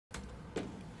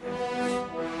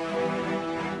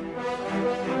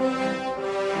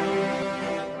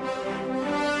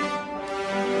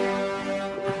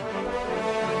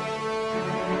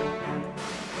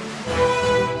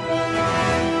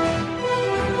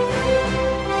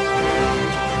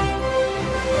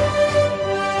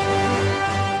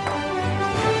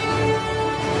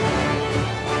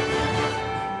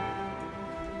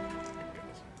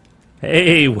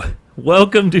Hey,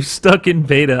 welcome to Stuck in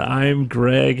Beta. I'm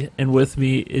Greg, and with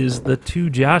me is the two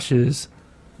Joshes.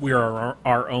 We are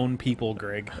our own people,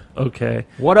 Greg. Okay.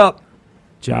 What up?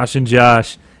 Josh and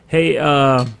Josh. Hey,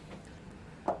 I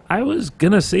was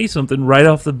going to say something right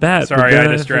off the bat. Sorry, I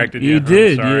distracted you. You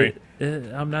did. Sorry.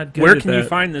 I'm not good Where at can that. you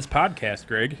find this podcast,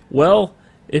 Greg? Well,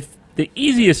 if the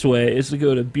easiest way is to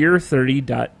go to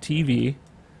beer30.tv,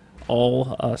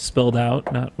 all spelled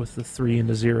out, not with the 3 and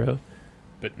the 0.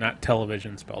 But not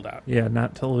television spelled out. Yeah,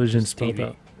 not television spelled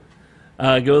TV.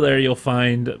 out. Go there, you'll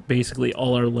find basically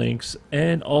all our links,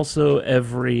 and also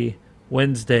every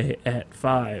Wednesday at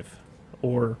 5,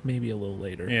 or maybe a little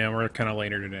later. Yeah, we're kind of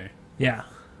later today. Yeah,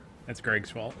 That's Greg's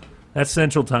fault. that's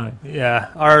Central Time. Yeah,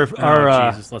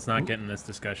 Jesus, let's not get in this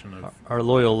discussion of... our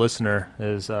loyal listener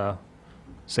is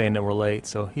saying that we're late,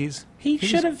 so He he's-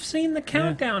 should have seen the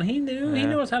countdown. He knew. He Yeah.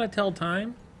 knows how to tell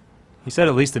time. he said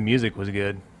at least the music was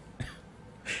good.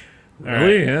 All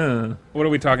Really? right. Yeah. What are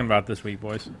we talking about this week,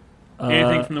 boys?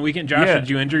 Anything from the weekend? Josh, yeah.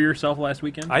 did you injure yourself last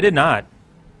weekend? I did not.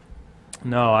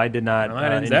 No, I did not Well,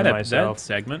 that ends injure that myself.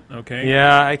 segment. Okay.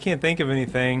 Yeah, I can't think of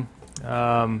anything.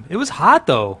 It was hot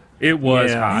though. It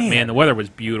was Yeah. hot. Man, the weather was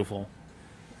beautiful.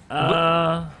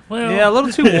 Well, Yeah, a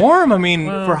little too warm. I mean,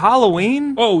 Well- for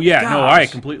Halloween. Oh, yeah. No, I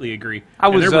Gosh. completely agree. I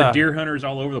And was, there were uh, deer hunters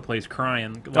all over the place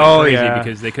crying like Oh, crazy yeah.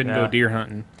 because they couldn't Yeah. go deer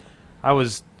hunting. I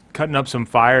was cutting up some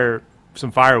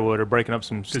firewood or breaking up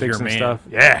some sticks you're a and man. stuff.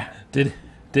 Yeah.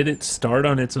 did it start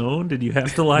on its own? Did you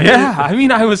have to light Yeah, it? I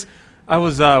mean, I was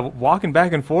walking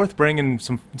back and forth, bringing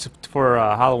some for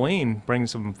Halloween, bringing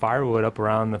some firewood up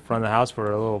around the front of the house for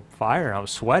a little fire. And I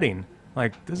was sweating.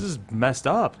 Like, this is messed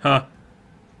up. Huh.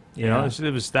 You know,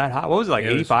 it was that hot. What was it, like It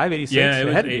was- 85, 86? Yeah, it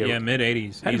was had to be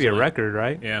mid-80s. had to be a record,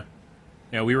 right? Yeah.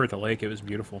 Yeah, we were at the lake. It was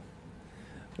beautiful.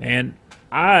 And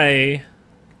I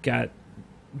got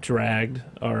dragged,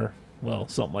 or, well,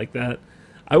 something like that.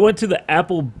 I went to the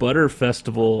Apple Butter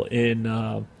Festival in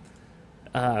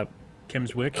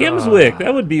Kimmswick. Kimmswick.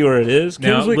 That would be where it is.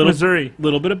 Now, Kimmswick, Missouri.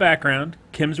 Little bit of background.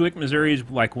 Kimmswick, Missouri is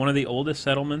like one of the oldest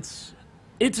settlements.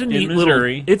 It's a in neat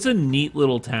Missouri. little. It's a neat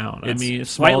little town. It's I mean, it's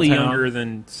a small slightly town. younger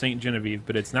than St. Genevieve,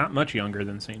 but it's not much younger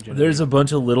than St. Genevieve. There's a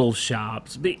bunch of little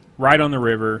shops. right on the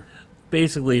river.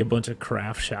 Basically, a bunch of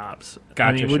craft shops. I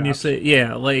Gotcha mean, wouldn't you shops. say?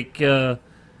 Yeah, like Well,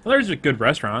 there's a good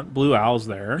restaurant. Blue Owl's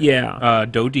there. yeah.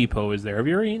 Dough Depot is there. Have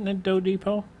you ever eaten at Dough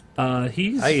Depot?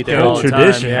 He's I eat got there all the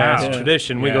tradition. time. Yeah, Yeah. it's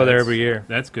tradition. We Yeah, go there that's- every year.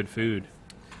 That's good food.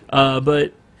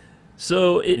 But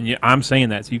so it, And I'm saying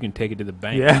that so you can take it to the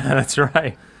bank. Yeah, that's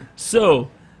right. So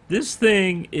this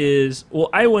thing is, well,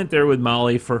 I went there with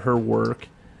Molly for her work,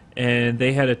 and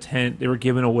they had a tent. They were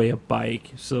giving away a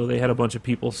bike, so they had a bunch of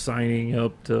people signing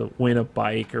up to win a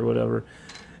bike or whatever.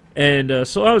 And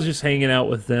so I was just hanging out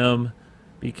with them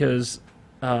because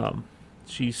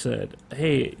she said,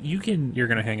 "Hey, You're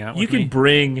gonna hang out with you can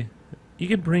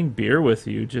me? bring beer with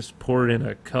you. Just pour it in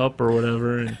a cup or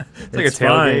whatever, and It's like a fine."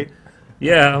 tailgate.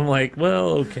 Yeah, I'm like, well,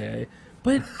 okay,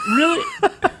 but really,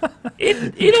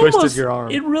 it twisted almost your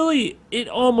arm. it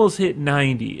almost hit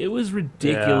 90. It was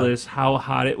ridiculous how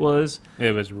hot it was,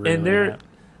 It was really and there, hot.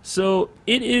 so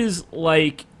it is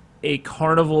like a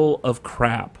carnival of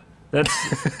crap.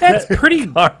 That's pretty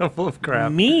Carnival of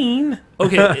crap. mean.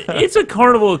 Okay. It's a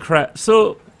carnival of crap.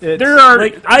 So There are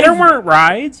like, there weren't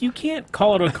rides. You can't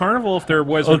call it a carnival if there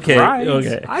wasn't okay, rides.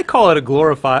 okay, I call it a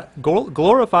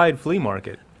glorified flea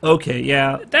market. okay,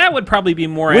 yeah. That would probably be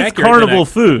more With accurate than carnival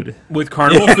food. with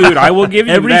carnival food. I will give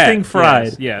you Everything that. fried.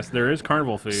 Yes, yes, there is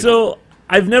carnival food. So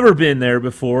I've never been there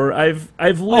before. I've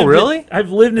lived. really?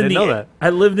 I've lived in Didn't know that.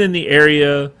 I lived in the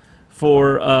area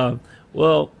for a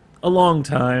long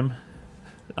time.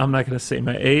 I'm not going to say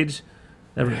my age.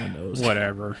 Everyone knows.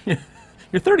 whatever.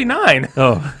 You're 39.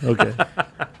 Oh, okay.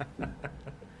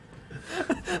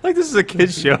 Like, this is a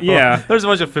kid's show. Yeah. There's a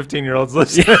bunch of 15-years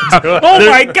listening to it. Oh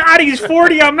my God, he's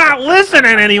 40. I'm not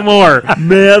listening anymore.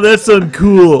 Man, that's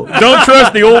uncool. Don't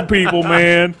trust the old people,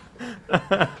 man.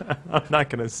 I'm not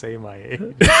going to say my age.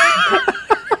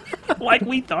 Like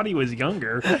we thought he was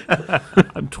younger.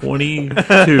 I'm 22.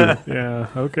 Yeah.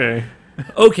 Okay.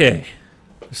 Okay,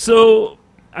 so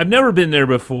I've never been there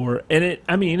before, and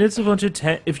it's a bunch of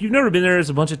tent. If you've never been there, it's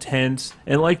a bunch of tents,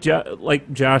 and like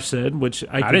Josh said, which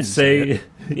I could didn't say say,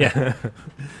 yeah,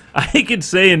 I could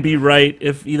say and be right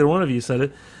if either one of you said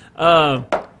it.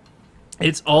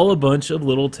 It's all a bunch of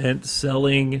little tents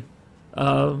selling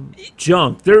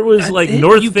junk. There was like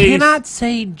North You Face. cannot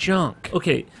say junk.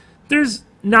 Okay, there's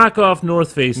knockoff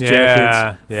North Face Yeah,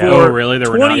 jackets. yeah. For Oh, really? There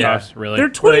were 20 knockoffs? Really? They're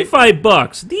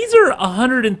 $25. These are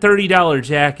 $130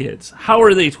 jackets. How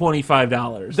are they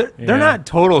 $25? They're not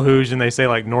total hoosh, and they say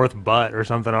like North Butt or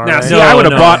something, are Now, they? see, No, I would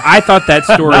have no. bought. I thought that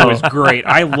story was great.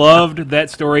 I loved that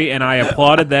story, and I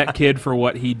applauded that kid for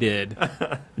what he did.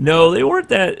 No, they weren't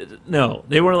that. No,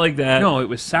 they weren't like that. No, it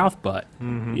was South Butt.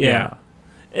 Yeah.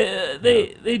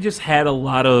 They just had a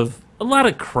lot of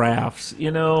crafts,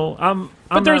 you know.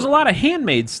 But there's a lot of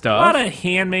handmade stuff. lot of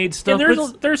handmade stuff. and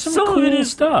but there's some of it cool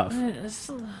is- stuff.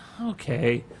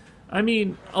 Okay, I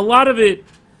mean, a lot of it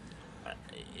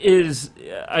is.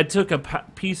 I took a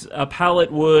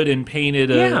pallet wood and painted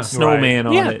a Yeah. snowman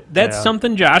on Yeah, it. that's Yeah.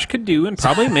 something Josh could do and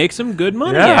probably make some good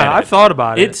money. Yeah, at I've it. thought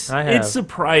about it. It's I have. it's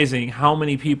surprising how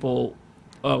many people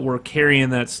were carrying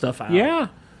that stuff out. Yeah,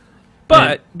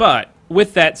 but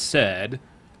with that said,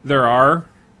 there are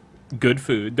good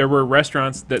food. There were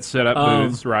restaurants that set up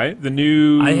booths, right? The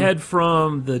new I had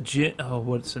from the gin. Oh,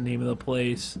 what's the name of the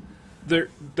place?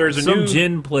 there's a Some new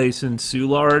gin place in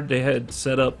Soulard. They had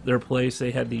set up their place.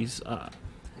 They had these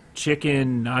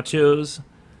chicken nachos.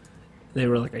 They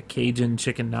were like a Cajun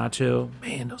chicken nacho.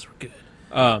 Man, those were good.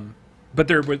 But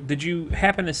did you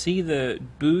happen to see the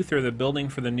booth or the building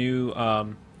for the new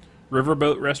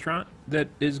Riverboat restaurant that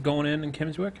is going in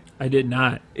Kimmswick? I did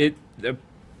not.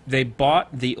 They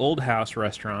bought the Old House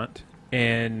restaurant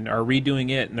and are redoing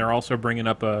it, and they're also bringing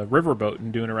up a Riverboat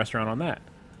and doing a restaurant on that.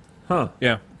 Huh.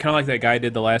 Yeah, kind of like that guy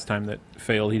did the last time that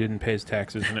failed. He didn't pay his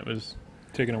taxes, and it was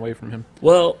taken away from him.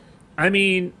 Well, I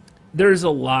mean, there's a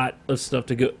lot of stuff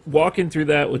to go. Walking through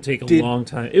that would take a long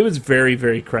time. It was very,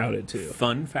 very crowded, too.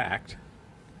 Fun fact.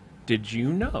 Did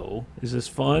you know... Is this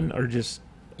fun or just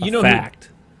a You know who- fact?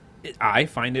 I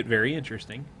find it very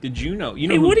interesting. Did you know... You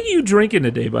know Hey, who- what are you drinking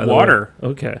today, by the way? Water.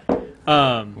 Okay.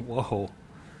 Whoa.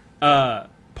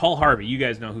 Paul Harvey, you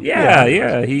guys know who...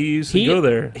 Yeah, he used to go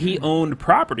there. He owned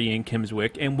property in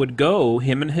Kimmswick and would go,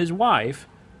 him and his wife,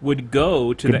 would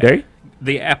go to Good day.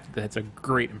 That's a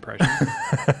great impression.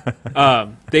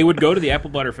 They would go to the Apple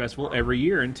Butter Festival every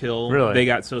year until Really? they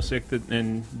got so sick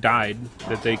and died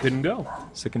that they couldn't go.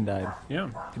 Sick and died. Yeah.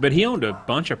 But he owned a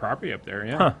bunch of property up there,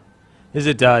 yeah. Huh. Is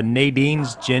it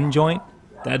Nadine's Gin Joint?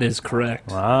 That is correct.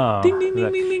 Wow. Ding, ding,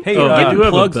 ding, ding, ding. Hey, Oh, I Giving do have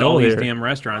a plugs to bell all these here. damn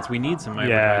restaurants. We need some Yeah.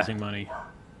 advertising money.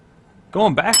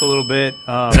 going back a little bit,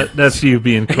 That's you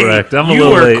being correct. I'm a You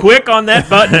little were late. quick on that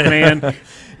button, man.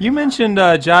 you mentioned,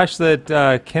 Josh, that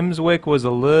Kimmswick was a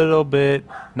little bit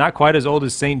not quite as old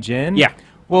as St. John. Yeah.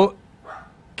 Well,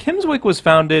 Kimmswick was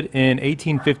founded in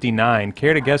 1859.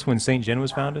 Care to guess when St. John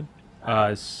was founded?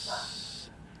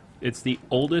 It's the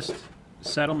oldest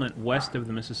settlement west of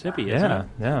the Mississippi, isn't Yeah, it?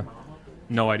 yeah.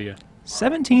 No idea.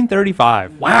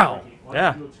 1735. Wow.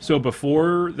 Yeah. So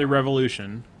before the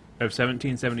Revolution of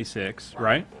 1776,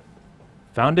 right?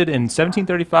 Founded in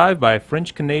 1735 by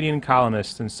French-Canadian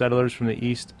colonists and settlers from the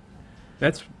east.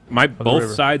 That's the both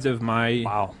river. sides of my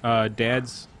Wow.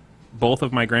 dad's, both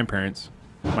of my grandparents,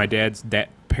 my dad's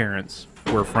parents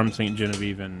were from St.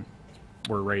 Genevieve and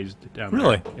were raised down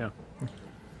Really? there. Yeah.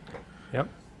 Yep.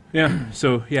 Yeah.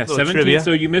 So yeah, Little 17. trivia.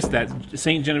 So you missed that.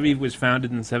 St. Genevieve was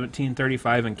founded in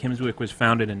 1735, and Kimmswick was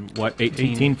founded in what?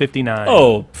 1859.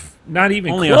 Oh, not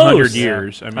even only close. 100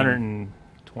 years. I mean,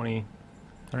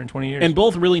 120 years. and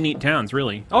both really neat towns,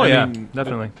 really. Oh, I yeah, mean,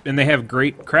 definitely. And they have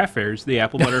great craft fairs, the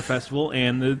Apple Butter Festival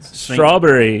and the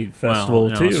Strawberry Festival,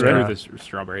 no, too, screw right? the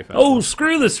Strawberry Festival. Oh,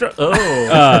 screw the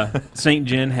Oh. St.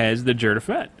 John has the Jurda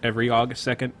Fete every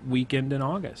second weekend in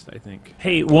August, I think.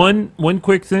 Hey, one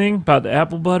quick thing about the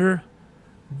apple butter.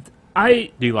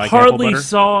 I Do you like apple hardly butter?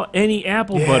 saw any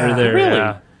apple butter there. Really?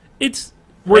 Yeah. It's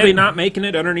Were they and- not making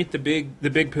it underneath the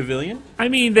big pavilion? I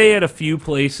mean, they had a few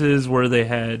places where they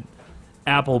had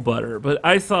apple butter, but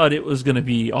I thought it was going to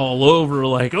be all over.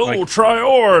 Like, oh, Like- try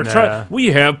or Nah. try. We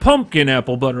have pumpkin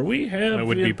apple butter. We have. It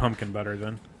would be pumpkin butter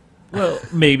then. Well,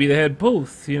 maybe they had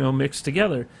both, mixed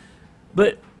together.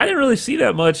 But I didn't really see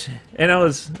that much, and I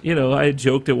was, I had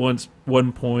joked at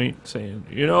one point saying,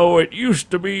 it used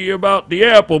to be about the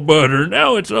apple butter,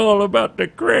 now it's all about the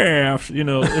crafts,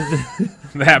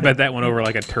 I bet that went over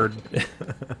like a turd.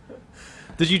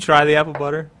 Did you try the apple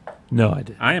butter? No, I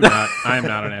didn't. I am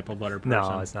not an apple butter person.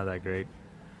 No, it's not that great.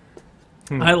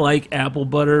 I like apple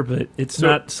butter, but it's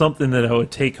not something that I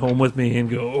would take home with me and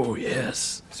go, oh,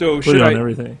 yes. So Put should it on I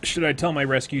everything. should I tell my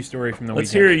rescue story from the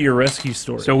Let's weekend? hear your rescue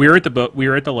story. So we were at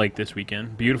the lake this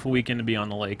weekend. Beautiful weekend to be on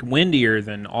the lake. Windier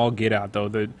than all get out though.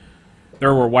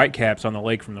 There were whitecaps on the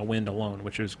lake from the wind alone,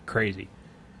 which was crazy.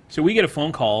 So we get a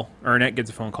phone call, or Annette gets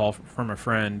a phone call from a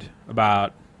friend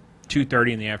about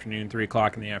 2:30 in the afternoon, 3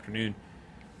 o'clock in the afternoon,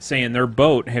 saying their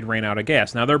boat had ran out of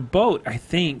gas. Now their boat, I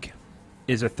think,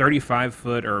 is a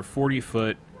 35-foot or a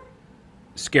 40-foot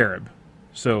Scarab.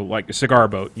 So like a cigar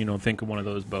boat, you know, think of one of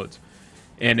those boats.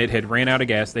 And it had ran out of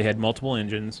gas. They had multiple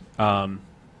engines.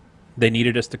 They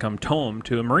needed us to come tow them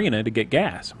to a marina to get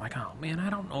gas. I'm like, oh, man, I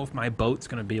don't know if my boat's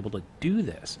going to be able to do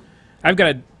this. I've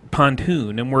got a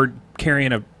pontoon, and we're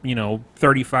carrying a,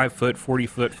 35-foot,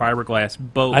 40-foot fiberglass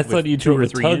boat. I thought you two drove or a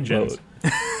three tugboat. engines.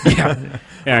 Yeah,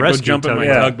 go Rescue jump in my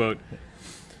tugboat. tugboat.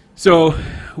 So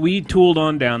we tooled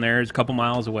on down there. It's a couple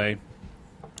miles away.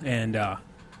 And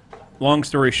long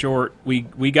story short, we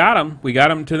got them. We got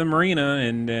them to the marina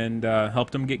and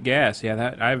helped them get gas.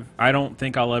 Yeah, I don't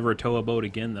think I'll ever tow a boat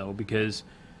again, though, because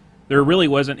there really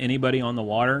wasn't anybody on the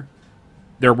water.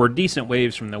 There were decent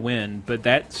waves from the wind, but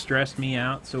that stressed me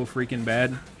out so freaking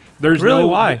bad. There's Really? no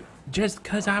Why? Just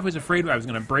because I was afraid I was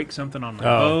going to break something on my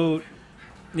boat.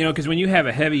 Because when you have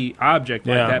a heavy object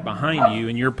like that behind you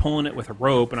and you're pulling it with a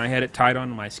rope, and I had it tied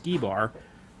onto my ski bar,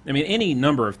 I mean, any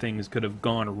number of things could have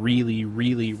gone really,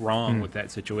 really wrong with that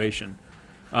situation.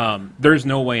 There's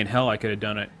no way in hell I could have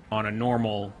done it on a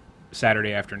normal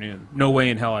Saturday afternoon. No way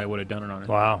in hell I would have done it on it.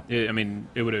 Wow.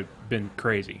 It would have been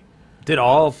crazy. Did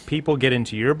all people get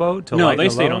into your boat? To No, lighten they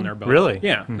the stayed load? on their boat. Really?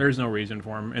 Yeah, there's no reason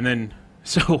for them. And then,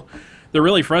 so the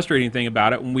really frustrating thing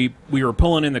about it, when we were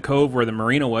pulling in the cove where the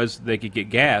marina was, they could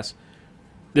get gas.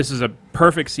 This is a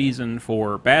perfect season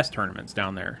for bass tournaments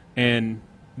down there. And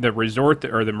the resort,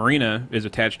 or the marina, is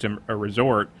attached to a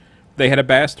resort. They had a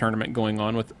bass tournament going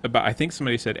on with about, I think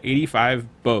somebody said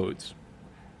 85 boats,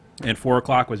 and 4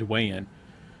 o'clock was weigh-in.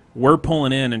 We're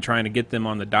pulling in and trying to get them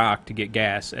on the dock to get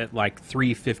gas at like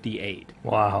 3:58.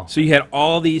 Wow. So you had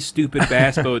all these stupid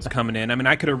bass boats coming in. I mean,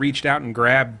 I could have reached out and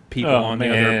grabbed people on the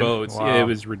other boats. Wow. It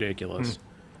was ridiculous.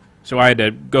 So I had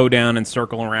to go down and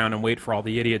circle around and wait for all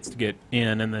the idiots to get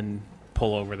in and then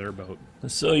pull over their boat.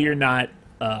 So you're not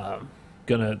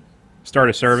gonna Start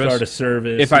a service.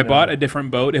 If I bought a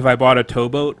different boat, if I bought a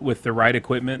towboat with the right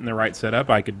equipment and the right setup,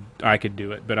 I could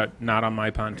do it, but not on my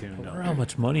pontoon. I wonder No. how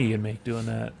much money you can make doing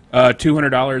that.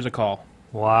 $200 a call.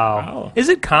 Wow. Is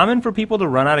it common for people to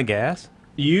run out of gas?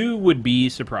 You would be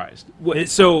surprised.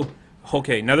 So,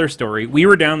 okay, another story. We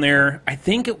were down there, I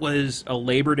think it was a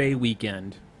Labor Day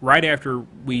weekend, right after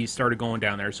we started going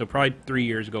down there, so probably 4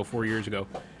 years ago.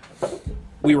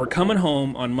 We were coming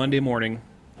home on Monday morning,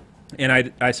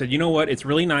 and I said, you know what, it's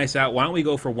really nice out. Why don't we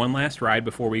go for one last ride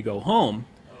before we go home?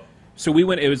 So we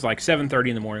went, it was like 7:30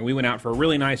 in the morning. We went out for a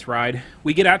really nice ride.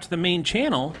 We get out to the main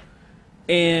channel,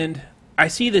 and I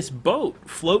see this boat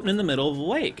floating in the middle of the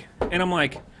lake. And I'm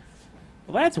like,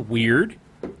 well, that's weird.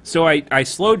 So I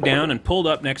slowed down and pulled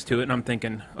up next to it, and I'm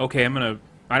thinking, okay,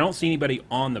 I don't see anybody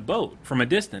on the boat from a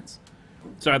distance.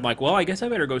 So I'm like, well, I guess I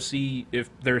better go see if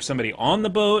there's somebody on the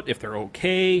boat, if they're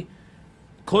okay.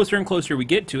 Closer and closer we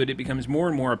get to it, it becomes more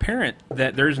and more apparent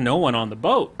that there's no one on the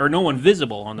boat, or no one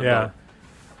visible on the boat.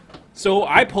 So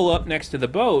I pull up next to the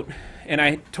boat, and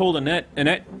I told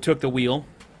Annette took the wheel,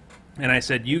 and I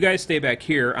said, you guys stay back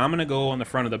here. I'm going to go on the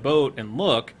front of the boat and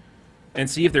look and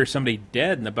see if there's somebody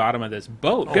dead in the bottom of this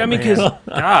boat. Oh, I mean, because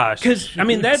I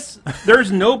mean,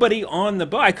 there's nobody on the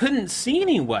boat. I couldn't see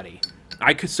anybody.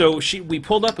 We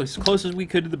pulled up as close as we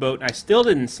could to the boat, and I still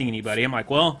didn't see anybody. I'm like,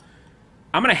 well,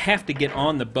 I'm going to have to get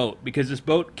on the boat because this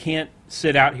boat can't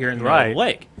sit out here in the middle of the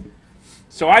lake.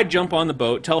 So I jump on the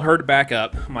boat, tell her to back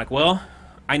up. I'm like, well,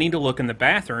 I need to look in the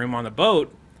bathroom on the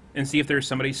boat and see if there's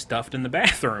somebody stuffed in the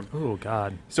bathroom. Oh,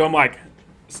 God. So I'm like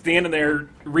standing there,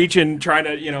 reaching, trying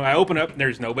to, I open up, and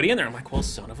there's nobody in there. I'm like, well,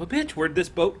 son of a bitch, where'd this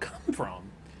boat come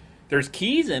from? There's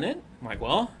keys in it. I'm like,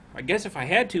 well, I guess if I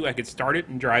had to, I could start it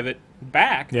and drive it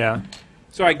back. Yeah.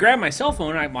 So I grab my cell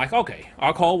phone, and I'm like, okay,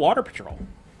 I'll call Water Patrol.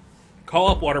 Call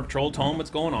up Water Patrol, tell them what's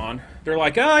going on. They're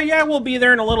like, oh, yeah, we'll be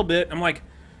there in a little bit. I'm like,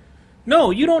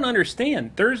 no, you don't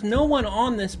understand. There's no one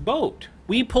on this boat.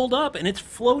 We pulled up, and it's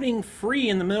floating free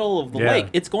in the middle of the lake.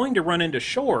 It's going to run into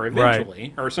shore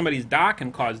eventually, or somebody's dock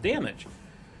and cause damage.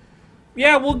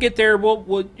 Yeah, we'll get there.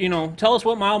 We'll tell us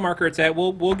what mile marker it's at.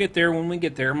 We'll get there when we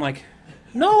get there. I'm like,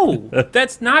 no,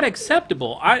 that's not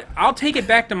acceptable. I'll take it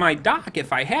back to my dock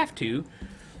if I have to.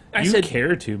 I said,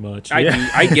 care too much. I do,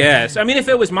 I guess. I mean, if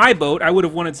it was my boat, I would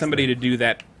have wanted somebody to do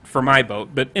that for my boat.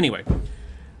 But anyway.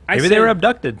 Maybe they were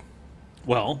abducted.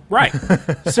 Well, right.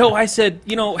 So I said,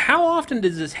 how often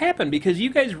does this happen? Because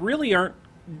you guys really aren't,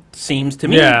 seems to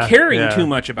me, caring too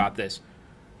much about this.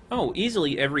 Oh,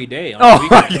 easily every day. Oh,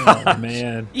 my God. Oh,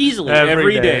 man. Easily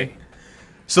every day.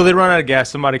 So they run out of gas.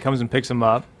 Somebody comes and picks them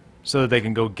up so that they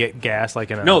can go get gas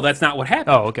like in a... No, that's not what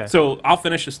happened. Oh, okay. So I'll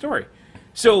finish the story.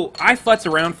 So I futz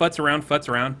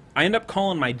around. I end up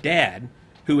calling my dad,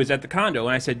 who was at the condo,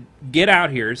 and I said, get out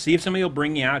here, see if somebody will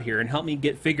bring you out here and help me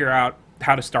figure out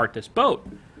how to start this boat.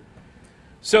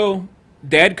 So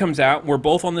Dad comes out. We're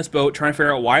both on this boat trying to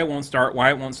figure out why it won't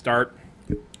start.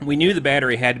 We knew the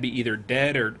battery had to be either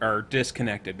dead or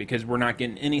disconnected because we're not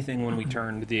getting anything when we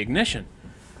turned the ignition.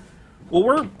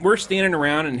 Well, we're standing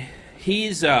around, and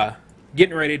he's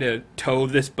getting ready to tow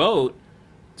this boat.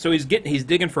 So he's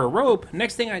digging for a rope.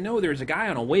 Next thing I know, there's a guy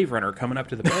on a wave runner coming up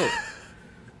to the boat.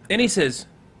 And he says,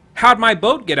 "How'd my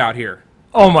boat get out here?"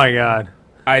 Oh, my God.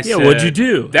 I said, what'd you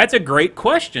do? That's a great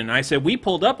question. I said, we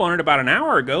pulled up on it about an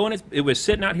hour ago, and it was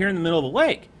sitting out here in the middle of the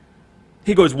lake.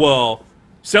 He goes, well,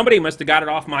 somebody must have got it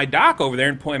off my dock over there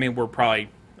and point. I mean, we're probably,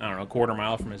 I don't know, a quarter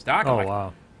mile from his dock. Oh, I'm like,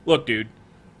 wow. Look, dude,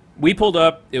 we pulled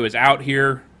up. It was out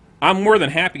here. I'm more than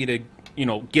happy to,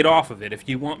 get off of it if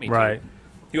you want me to. Right.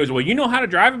 He goes, well, you know how to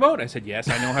drive a boat? I said, yes,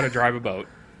 I know how to drive a boat.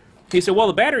 He said, well,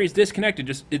 the battery's disconnected.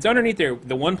 It's underneath there.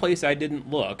 The one place I didn't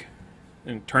look.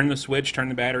 And turn the switch, turn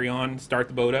the battery on, start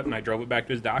the boat up, and I drove it back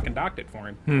to his dock and docked it for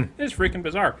him. It was freaking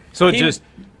bizarre. So it just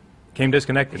came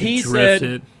disconnected. He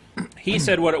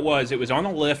said what it was. It was on the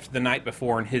lift the night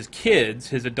before, and his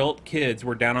adult kids,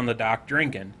 were down on the dock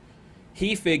drinking.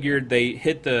 He figured they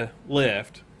hit the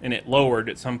lift, and it lowered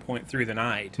at some point through the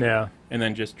night. Yeah. And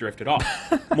then just drifted off.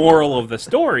 Moral of the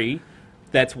story,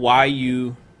 that's why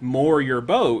you moor your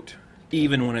boat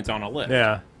even when it's on a lift.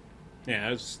 Yeah. Yeah,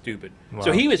 it was stupid. Wow.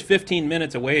 So he was 15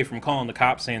 minutes away from calling the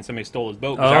cops saying somebody stole his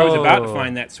boat because I was about to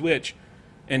find that switch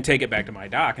and take it back to my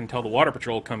dock and tell the water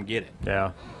patrol to come get it.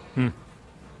 Yeah.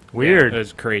 Weird. Yeah, it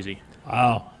was crazy.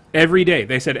 Wow. Every day.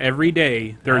 They said every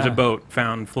day there's a boat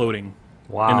found floating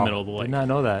Wow. in the middle of the lake. Did not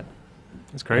know that.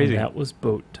 That's crazy. And that was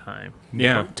boat time.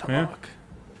 Yeah. Boat Yeah. talk.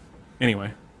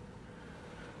 Anyway.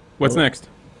 What's next?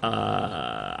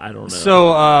 I don't know. So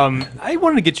I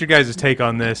wanted to get your guys' take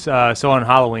on this. So on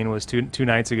Halloween was two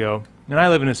nights ago, and I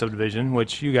live in a subdivision,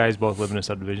 which you guys both live in a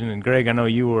subdivision. And Greg, I know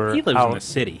you were. He lives out. in the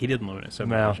city. He didn't live in a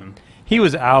subdivision. He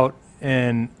was out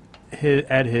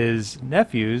at his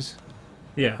nephew's,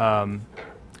 yeah.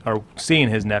 or seeing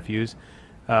his nephews,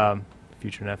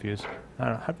 future nephews. I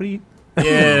don't know. How do you?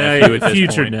 Yeah, at this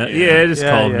future point, net. yeah. Yeah, just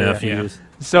Yeah, call them yeah, yeah. nephews.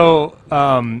 So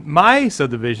my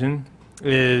subdivision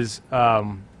is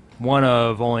one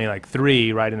of only like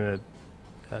 3 right in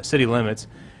the city limits,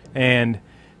 and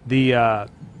the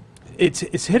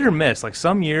it's hit or miss. Like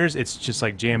some years it's just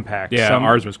like jam packed. Yeah,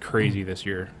 ours was crazy this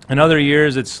year. And other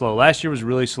years it's slow. Last year was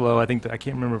really slow. I think I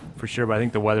can't remember for sure, but I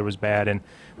think the weather was bad, and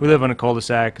we live on a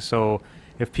cul-de-sac, so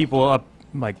if people up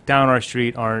like down our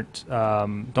street aren't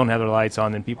don't have their lights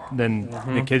on, then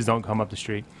the kids don't come up the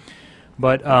street.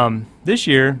 But this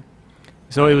year,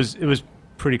 so it was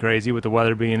pretty crazy with the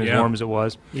weather being as warm as it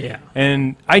was. Yeah.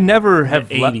 And I never have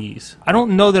 80s. I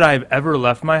don't know that I've ever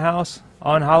left my house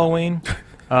on Halloween.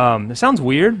 It sounds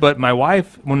weird, but my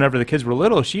wife, whenever the kids were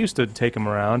little, she used to take them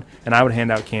around, and I would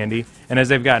hand out candy. And as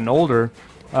they've gotten older,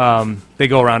 they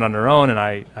go around on their own, and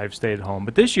I've stayed at home.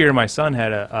 But this year, my son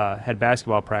had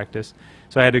basketball practice,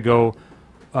 so I had to go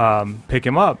pick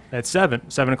him up at 7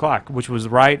 o'clock, which was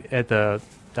right at the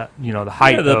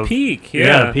height of the peak.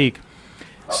 the peak.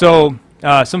 So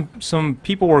some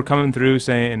people were coming through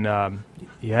saying,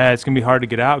 yeah, it's gonna be hard to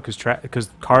get out because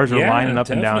cars are lining up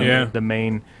and down the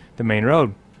main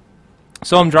road.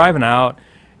 So I'm driving out,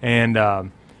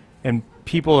 and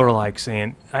people are like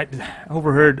saying, I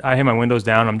had my windows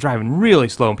down. I'm driving really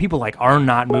slow, and people like are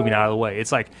not moving out of the way.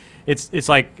 It's like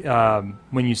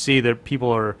when you see that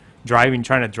people are trying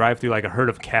to drive through like a herd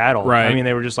of cattle. Right. I mean,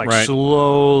 they were just like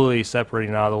slowly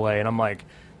separating out of the way, and I'm like,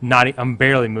 I'm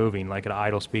barely moving, like at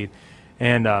idle speed.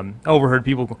 And overheard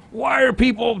people go, why are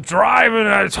people driving?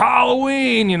 It's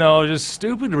Halloween, just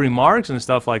stupid remarks and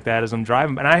stuff like that as I'm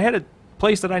driving. And I had a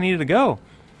place that I needed to go.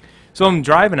 So I'm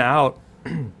driving out,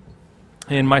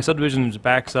 and my subdivision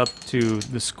backs up to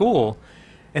the school,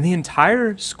 and the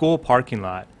entire school parking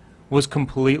lot was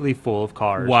completely full of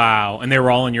cars. Wow. And they were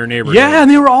all in your neighborhood. Yeah,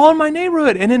 and they were all in my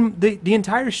neighborhood. And then the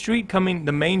entire street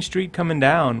the main street coming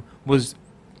down was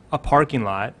a parking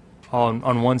lot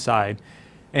on one side.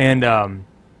 And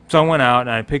so I went out,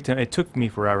 and I picked him. It took me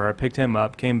forever. I picked him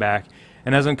up, came back,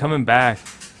 and as I'm coming back,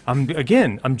 I'm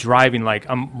driving like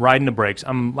I'm riding the brakes.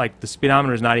 I'm like the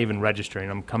speedometer is not even registering.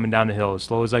 I'm coming down the hill as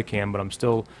slow as I can, but I'm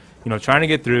still, trying to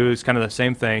get through. It's kind of the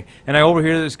same thing. And I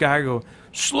overhear this guy go,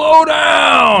 "Slow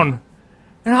down!"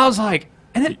 And I was like,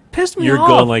 and it pissed me off. You're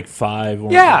going like 5.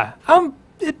 Yeah,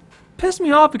 it pissed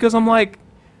me off because I'm like,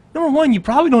 number one, you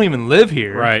probably don't even live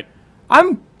here. Right.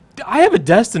 I have a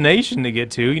destination to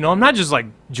get to. I'm not just like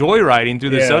joyriding through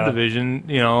the subdivision,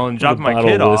 and dropping my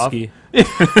kid off.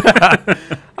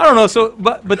 I don't know. So,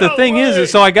 but the thing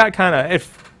is, so I got kind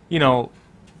of,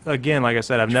 again, like I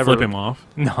said, I've never flip him off.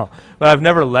 No, but I've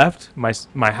never left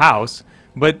my house.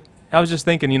 But I was just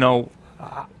thinking,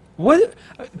 what?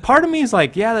 Part of me is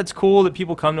like, yeah, that's cool that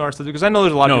people come to our stuff because I know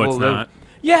there's a lot of No, people. it's that, not.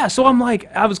 Yeah, so I'm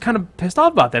like, I was kind of pissed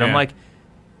off about that. I'm Yeah. like,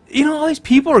 all these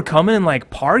people are coming and like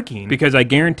parking. Because I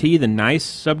guarantee the nice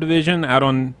subdivision out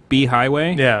on B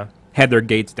Highway Yeah, had their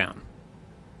gates down.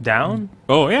 down.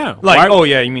 Oh yeah. Like, oh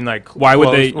yeah, you mean like Why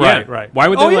would they? closed? Right, yeah. right. Why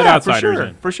would they let outsiders for sure,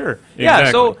 in? For sure. Yeah.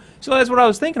 Exactly. So that's what I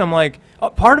was thinking. I'm like,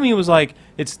 part of me was like,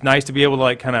 it's nice to be able to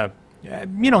like kind of,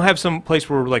 have some place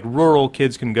where like rural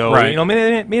kids can go. Right.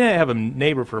 Maybe they have a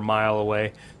neighbor for a mile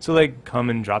away, so they come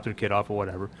and drop their kid off or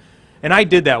whatever. And I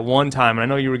did that one time, and I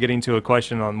know you were getting to a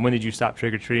question on when did you stop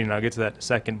trick-or-treating, and I'll get to that in a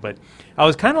second, but I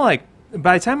was kind of like,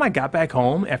 by the time I got back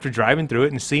home, after driving through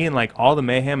it and seeing like all the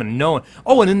mayhem and knowing,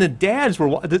 and then the dads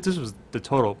were, this was the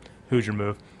total Hoosier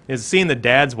move, is seeing the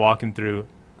dads walking through,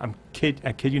 I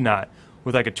kid you not,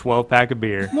 with like a 12-pack of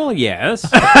beer. Well, yes.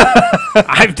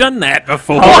 I've done that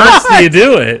before. How else do you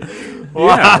do it?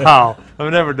 Wow.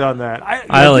 I've never done that.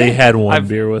 I only had one I've-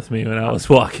 beer with me when I was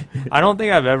walking. I don't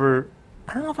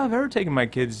know if I've ever taken my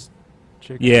kids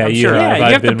chicken. Yeah, I'm you sure. have. Yeah, you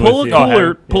I've have to been pull a with you. cooler,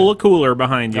 Oh, pull a cooler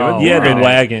behind you. Oh, Yeah, the right.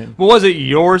 wagon. Well, was it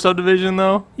your subdivision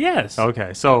though? Yes.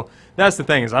 Okay, so that's the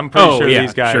thing is I'm pretty Oh, sure yeah,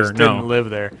 these guys sure, didn't no. live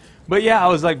there. But yeah, I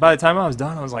was like, by the time I was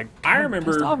done, I was like, I kinda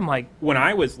remember pissed off. I'm like, when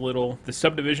I was little, the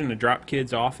subdivision to drop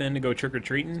kids off in to go trick or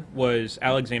treating was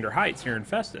Alexander Heights here in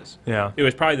Festus. yeah, It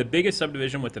was probably the biggest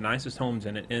subdivision with the nicest homes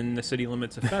in it in the city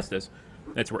limits of Festus.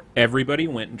 That's where everybody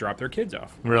went and dropped their kids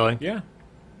off. really. Yeah.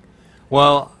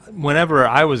 Well, whenever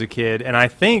I was a kid, and I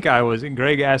think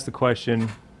Greg asked the question,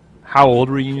 how old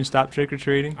were you when you stopped trick or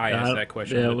treating? I asked that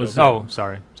question. yeah, but it was- okay. Oh,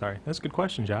 sorry. That's a good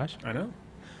question, Josh. I know.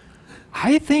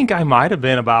 I think I might have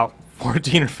been about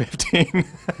 14 or 15.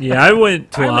 Yeah, I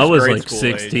went till I I was was grade like school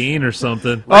 16 or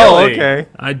something. Oh, Really? okay.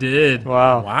 I did.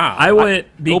 Wow. Wow. I went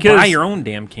Go because buy your own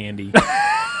damn candy.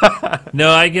 no,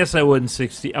 I guess I wasn't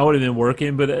 16. I would have been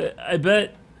working, but I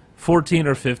bet 14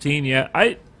 or 15. Yeah,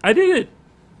 I did it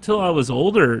till I was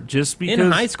older, just because.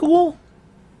 in high school?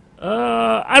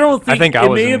 I don't think. I think I it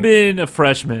was may in- have been a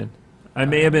freshman. I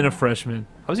may have been a freshman.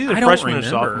 I was either I don't freshman or remember.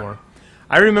 sophomore.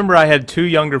 I remember I had two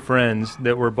younger friends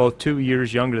that were both 2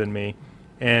 years younger than me,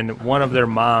 and one of their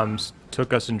moms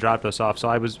took us and dropped us off. So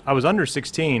I was under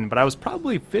 16, but I was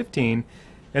probably 15,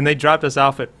 and they dropped us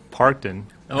off at Parkton.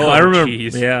 Oh, I remember.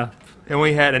 jeez. Yeah,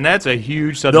 And that's a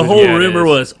huge the subdivision. whole Yeah, it rumor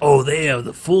is. was, they have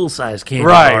the full size candy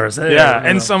Right. bars. Yeah,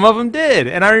 and some of them did.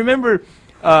 And I remember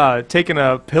taking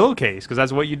a pillowcase because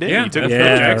that's what you did. Yeah, You took a that's yeah,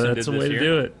 Phil Jackson that's did the way this to year.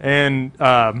 do it. And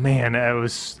man, it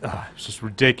was just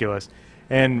ridiculous.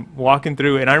 And walking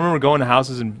through, and I remember going to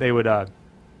houses and they would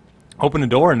open the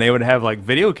door and they would have like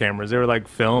video cameras. They were like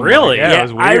film. Really? yeah, it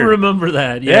was weird. I remember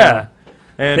that. Yeah. Yeah.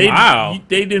 And Wow.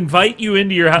 They'd invite you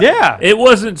into your house. Yeah. It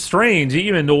wasn't strange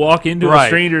even to walk into a Right.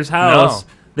 stranger's house. No.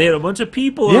 They had a bunch of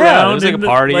people Yeah, it around was like in a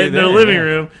party in their there, living yeah.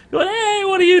 room going, hey,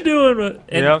 what are you doing?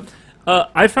 And Yep.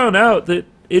 I found out that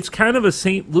it's kind of a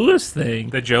St. Louis thing.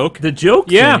 The joke? The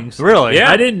joke Yeah, things. really? Yeah.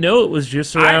 I didn't know it was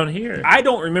just around here. I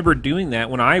don't remember doing that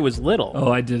when I was little.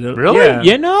 Oh, I did it. Really? Yeah.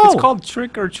 You know. It's called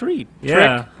trick or treat. Yeah.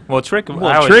 Trick. Well, trick. I Well,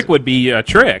 always- trick would be a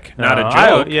trick, not a No,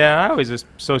 joke. I always But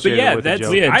associated yeah, it with a that's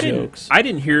joke. We had I jokes.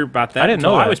 didn't hear about that I didn't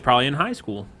until know I that. was probably in high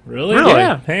school. Really? Really?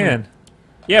 Yeah. Man.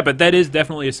 Yeah, but that is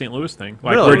definitely a St. Louis thing.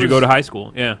 Like, Really? where'd you go to high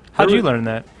school? Yeah. How'd you learn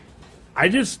that? I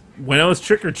just, when I was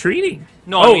trick-or-treating.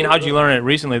 No, I mean, how'd you learn it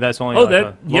recently? That's only Oh, like a that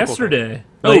local thing. yesterday.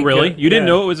 Oh, Like, really? You didn't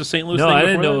yeah. know it was a St. Louis No, thing I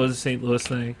didn't before know it that? was a St. Louis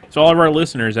thing. So all of our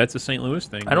listeners, that's a St. Louis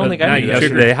thing. I don't think I Not knew that.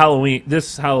 yesterday. Halloween.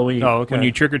 This Halloween. Oh, okay. When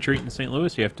you trick-or-treat in St.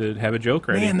 Louis, you have to have a joke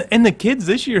ready. Man, and the kids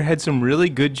this year had some really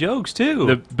good jokes too.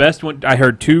 The best one, I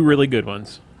heard two really good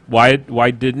ones. Why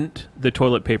didn't the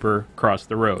toilet paper cross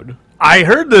the road? I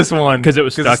heard this one 'Cause it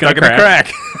was it's stuck in a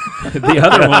crack.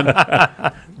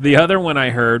 The other one I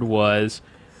heard was,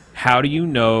 how do you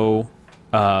know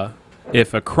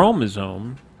if a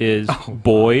chromosome is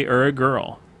boy or a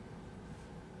girl?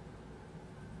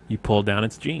 You pull down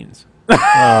its genes.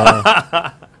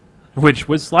 Which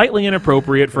was slightly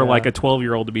inappropriate for like a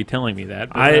 12-year-old to be telling me that.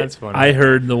 But That's funny. I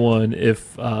heard the one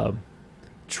if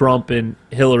Trump and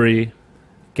Hillary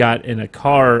got in a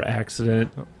car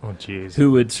accident, Oh, jeez.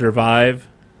 who would survive?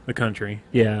 the country.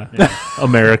 Yeah,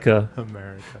 America.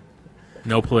 America.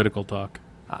 No political talk.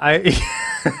 I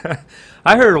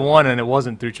I heard one, and it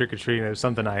wasn't through trick or treating. It was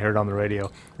something I heard on the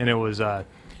radio, and it was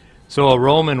so a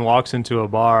Roman walks into a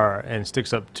bar and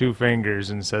sticks up 2 fingers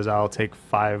and says, "I'll take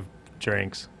 5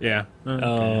 drinks." Yeah.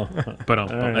 Oh, But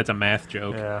right. that's a math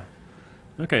joke. Yeah.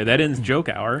 Okay, that ends joke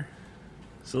hour.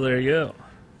 so there you go.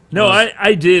 No,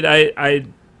 I did.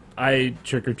 I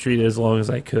trick or treated as long as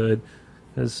I could,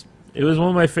 because it was one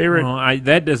of my favorite. Well,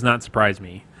 that does not surprise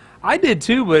me. I did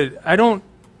too, but I don't.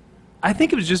 I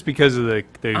think it was just because of the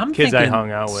I'm kids I thinking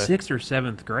hung out with. 6th or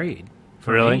 7th grade.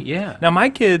 For Really? me, yeah. Now my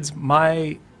kids,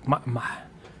 my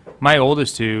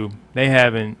oldest two, they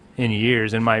haven't in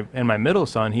years, and my middle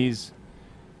son,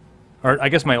 or I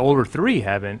guess my older three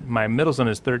haven't. My middle son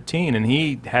is 13, and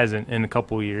he hasn't in a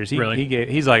couple of years. Really?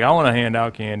 He's like, I want to hand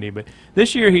out candy, but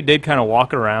this year he did kind of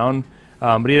walk around,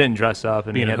 but he didn't dress up.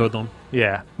 And Being he a hoodlum.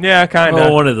 Yeah, kind of.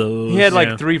 Oh, one of those. He had like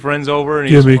Yeah. 3 friends over, and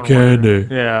he Give me just went around.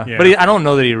 candy. Yeah, Yeah. but I don't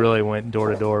know that he really went door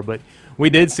to door. But we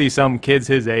did see some kids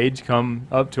his age come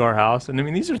up to our house, and I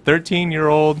mean these are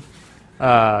 13-year-old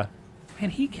Man,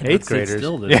 he cannot 8th sit graders.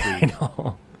 still this Yeah, I week.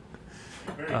 know.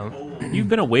 You've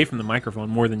been away from the microphone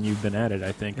more than you've been at it,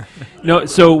 I think. No,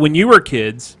 so when you were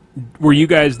kids, were you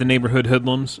guys the neighborhood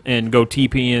hoodlums and go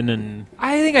TPing and?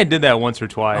 I think I did that once or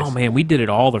twice. Oh man, we did it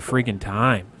all the freaking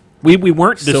time. We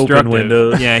weren't Soap in destructive.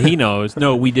 windows. Yeah, he knows.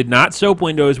 No, we did not soap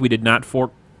windows. We did not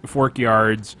fork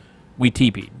yards. We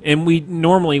TP'd, and we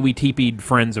TP'd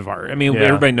friends of ours. I mean, Yeah.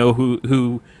 everybody know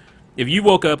who. If you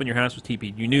woke up and your house was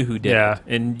TP'd, you knew who did Yeah. it,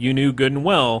 and you knew good and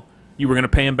well you were going to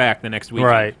pay him back the next week.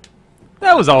 Right.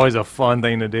 That was always a fun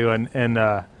thing to do, and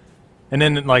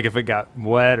then like if it got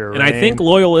wet or And I think rained-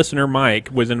 loyal listener Mike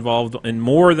was involved in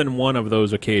more than one of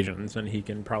those occasions, and he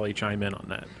can probably chime in on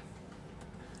that.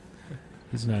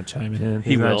 He's not chiming in.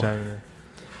 He He's not will. chiming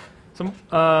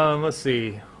in. Let's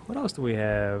see. What else do we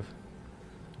have?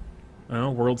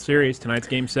 Well, World Series tonight's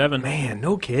Game 7. Man,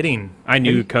 no kidding. I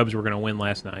knew the Have, Cubs were going to win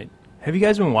last night. have you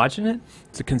guys been watching it?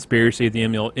 It's a conspiracy. The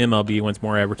MLB wants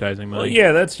more advertising money. Well,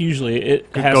 yeah, that's usually it.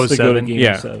 Has goes to go to 7. game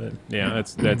Yeah. 7. Yeah,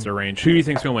 that's arranged. Who do you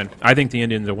think's going to win? I think the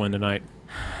Indians will win tonight.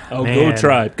 Oh, Man. go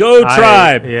Tribe! Go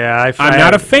Tribe! I'm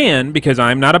not a fan because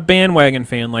I'm not a bandwagon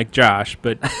fan like Josh,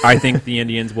 but I think the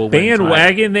Indians will win. tonight.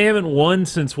 Bandwagon. They haven't won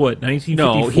since what?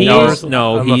 1954.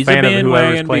 he's a fan of whoever's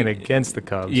bandwagon playing be- against the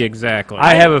Cubs. Yeah, exactly.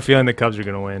 I have a feeling the Cubs are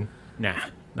going to win. Nah,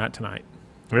 not tonight.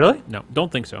 Really, No,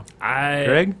 don't think so.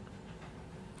 Greg?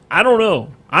 I don't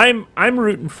know. I'm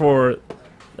rooting for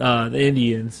the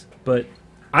Indians, but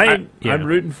I'm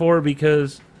rooting for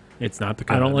because It's not the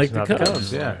Cubs. I don't like It's the not the Cubs.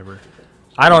 Cubs, yeah. Whatever.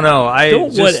 I don't know.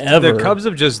 Don't whatever. The Cubs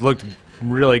have just looked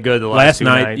really good the last Last two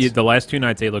night, nights. the last 2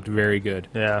 nights, they looked very good.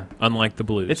 Yeah, Unlike the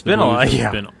Blues. It's The been a Blues lot, have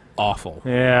yeah. been awful.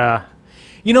 yeah.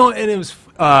 You know, and it was.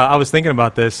 I was thinking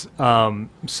about this.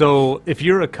 So if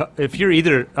you're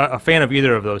either a fan of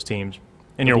either of those teams,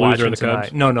 and you're Blues or watching the tonight,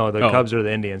 Cubs? no, the Oh. Cubs or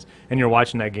the Indians, and you're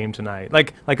watching that game tonight,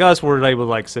 like us, we're able to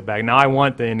like sit back. Now I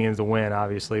want the Indians to win,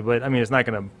 obviously, but I mean it's not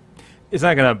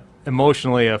gonna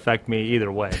emotionally affect me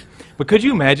either way. But could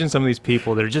you imagine some of these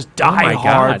people that are just my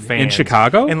die-hard God. fans In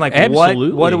Chicago? and like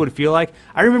Absolutely. what it would feel like?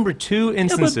 I remember 2 yeah,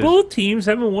 instances. but both teams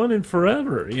haven't won in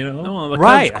forever. You know. No, the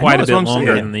Right, Cubs I quite know, a that's what bit I'm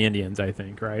longer saying. than the Indians, I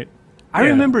think, right? I Yeah.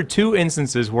 remember 2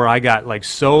 instances where I got like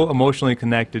so emotionally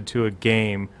connected to a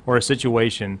game or a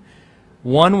situation.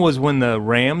 One was when the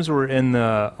Rams were in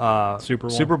the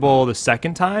Super Bowl? the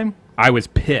second time. I was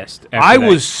pissed. After I that.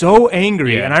 was so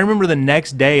angry, Yeah. and I remember the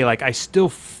next day, like I still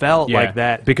felt Yeah, like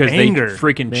that because anger. they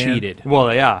freaking Man. cheated.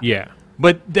 Well, yeah, Yeah.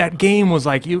 But that game was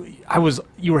like you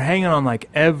were hanging on like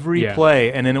every Yeah.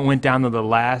 play, and then it went down to the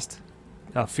last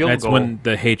field That's goal. when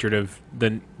the hatred of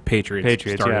the Patriots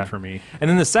started yeah. for me. And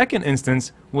then the second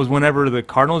instance was whenever the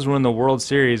Cardinals were in the World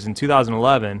Series in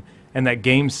 2011, and that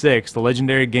Game 6, the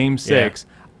legendary Game 6,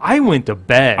 I went to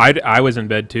bed. I was in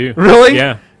bed too. Really?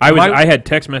 Yeah. I had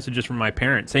text messages from my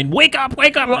parents saying, "Wake up,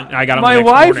 wake up!" And I got on my the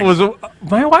next wife morning.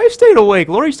 my wife stayed awake.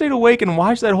 Lori stayed awake and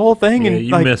watched that whole thing. Yeah, and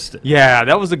you like, missed it. Yeah,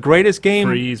 that was the greatest game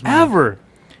Freeze, man. ever.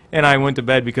 And I went to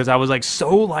bed because I was like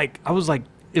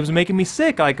it was making me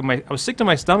sick. I was sick to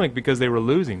my stomach because they were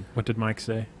losing. What did Mike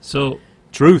say? So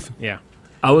Truth. Yeah.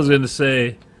 I was going to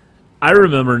say, I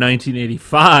remember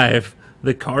 1985,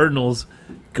 the Cardinals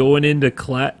going into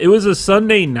class. It was a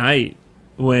Sunday night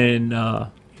when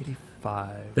 85.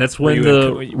 that's Were when you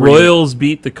the in- Royals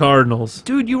beat the Cardinals.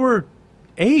 Dude, you were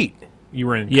 8. You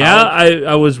were in Yeah, college?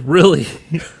 I was really,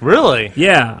 Really?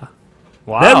 yeah.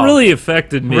 Wow. That really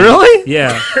affected me. Really?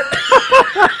 Yeah.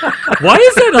 Why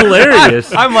is that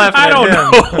hilarious? I'm laughing I at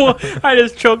don't him. know. I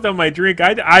just choked on my drink.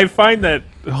 I find that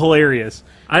hilarious.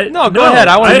 No, go ahead.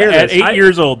 I wanna hear At this. 8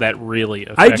 years old, that really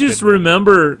I affected just me.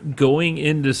 remember going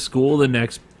into school the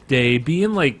next day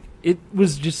being like, it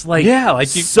was just like, Yeah,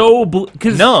 like you- so,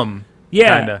 because Numb.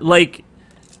 yeah, kinda. like,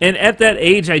 and at that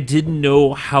age, I didn't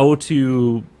know how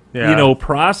to, Yeah.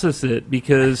 process it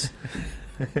because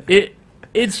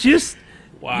it's just,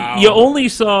 Wow. you only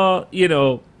saw,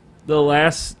 the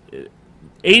last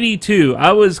 82.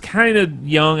 I was kind of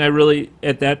young.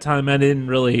 At that time, I didn't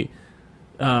really,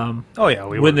 Oh yeah,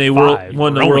 we when were they 5.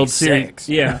 won the We're only World Series. 6.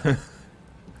 Yeah.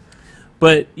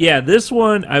 But yeah, this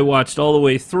one I watched all the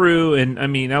way through, and I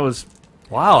mean, I was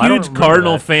Wow, I don't huge remember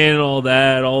Cardinal that. fan and all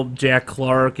that, all Jack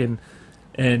Clark and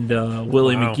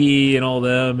Willie Wow. McGee and all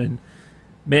them, and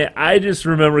man, I just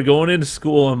remember going into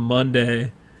school on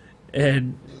Monday,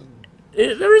 and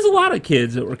there was a lot of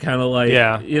kids that were kind of like,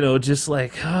 Yeah. you know, just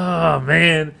like, oh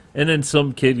man, and then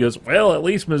some kid goes, well, at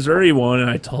least Missouri won, and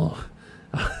I told him,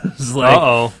 I was like,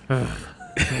 Uh-oh.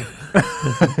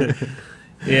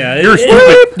 yeah,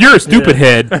 You're a stupid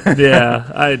head.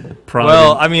 yeah, I probably.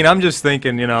 Well, I mean, I'm just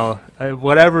thinking, you know,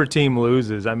 whatever team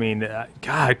loses, I mean,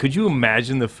 God, could you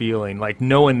imagine the feeling, like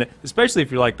knowing that, especially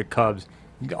if you're like the Cubs,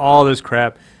 all this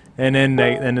crap, and then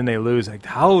they lose. Like,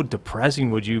 how depressed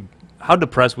would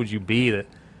you be that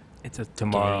It's a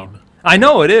tomorrow? game. I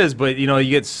know it is, but you know, you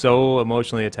get so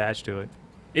emotionally attached to it.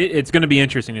 It's going to be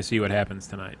interesting to see what happens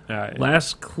tonight.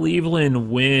 last Cleveland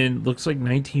win looks like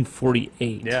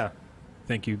 1948. Yeah.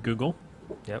 Thank you, Google.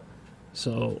 Yep.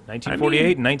 So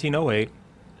 1948 and 1908.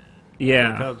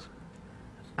 yeah. Cubs.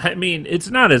 I mean, it's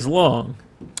not as long,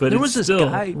 but There it's was this still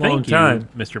guy- a long thank you. time.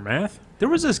 Mr. Math. There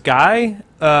was this guy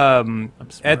smart.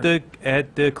 at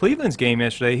the Cleveland's game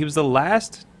yesterday. He was the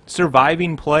last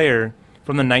surviving player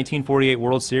from the 1948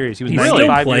 World Series. He was He's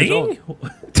 95 still years playing?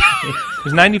 old. He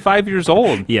was 95 years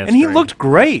old. Yes, and he right. looked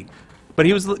great. But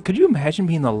he was. Could you imagine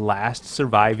being the last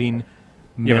surviving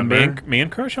You have a member? man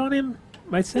crush on him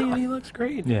by saying he looks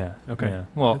great. Yeah. Okay. Yeah.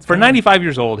 Well, That's for fine. 95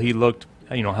 years old, he looked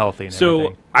healthy. And So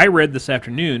everything. I read this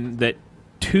afternoon that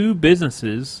 2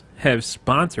 businesses have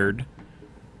sponsored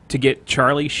to get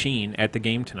Charlie Sheen at the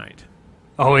game tonight.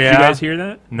 Oh yeah. Did you guys hear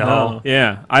that? No.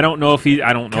 Yeah, I don't know if he's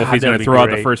God, going to that'd be throw out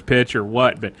the great. first pitch or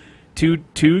what, but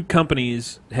two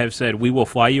companies have said we will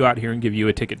fly you out here and give you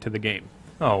a ticket to the game.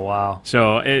 Oh wow.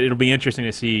 So it'll be interesting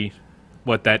to see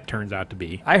what that turns out to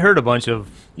be. I heard a bunch of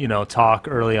talk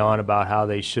early on about how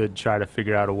they should try to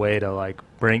figure out a way to like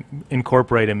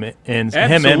incorporate him in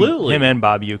Absolutely. him and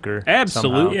Bob Uecker.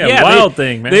 Absolutely, somehow. Yeah, wild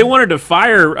thing, man. They wanted to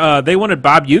fire. They wanted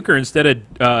Bob Uecker instead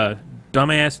of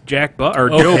dumbass Jack Buck or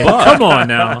Joe Okay, Buck. come on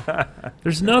now.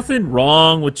 There's nothing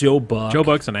wrong with Joe Buck. Joe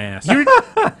Buck's an ass.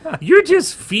 You're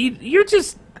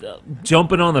just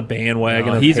jumping on the bandwagon.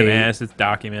 No, of he's an hate. ass. It's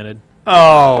documented.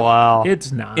 Oh wow.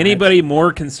 It's not Anybody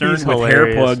more concerned He's with hair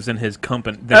hilarious. plugs than his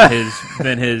company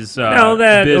than his No,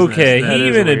 that business. okay. That He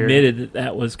is even weird. admitted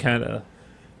that was kind of.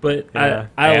 But Yeah.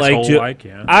 I like Asshole Joe. like,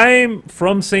 yeah. I'm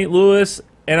from St. Louis,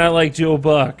 and I like Joe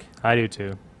Buck. I do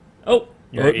too. Oh,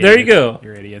 You're well, there you idiots. go.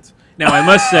 You're idiots. Now I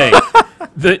must say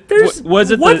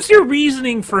that What's your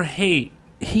reasoning for hate?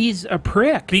 he's a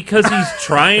prick. Because he's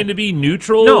trying to be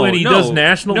neutral when he does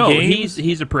national games.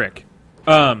 he's a prick.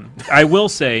 I will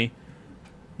say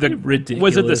Ridiculous.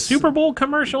 was it the Super Bowl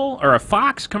commercial or a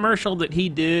Fox commercial that he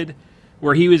did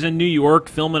where he was in New York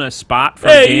filming a spot for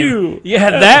a Hey, game? you! Yeah,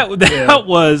 that Yeah.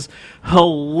 was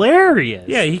hilarious.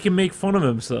 Yeah, he can make fun of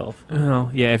himself.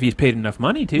 Oh, yeah, if he's paid enough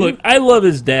money to. Look, I love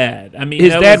his dad. I mean,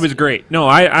 his that dad was great. No,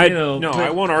 I but I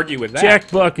won't argue with that.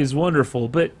 Jack Buck is wonderful,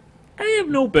 but I have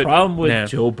no problem with nah.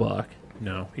 Joe Buck.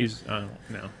 No, he's no.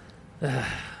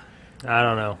 I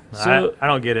don't know. So- I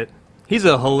don't get it. He's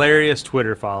a hilarious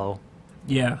Twitter follow.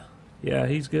 Yeah,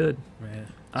 he's good.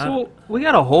 So we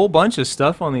got a whole bunch of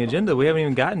stuff on the agenda we haven't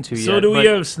even gotten to yet. So do we but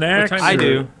have snacks? what time I is it?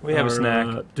 do. We have a Or,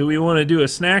 snack. do we want to do a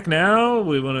snack now?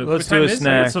 We want to. Let's do a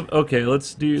snack. Okay,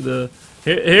 let's do the.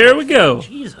 Here we go.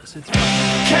 Jesus, it's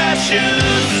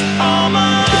Cashews,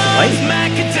 almonds,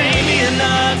 macadamia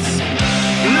nuts,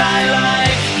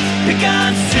 lilac,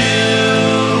 pecans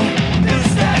too.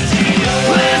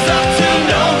 Players up to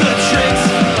know the tricks.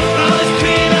 Let's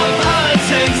peanut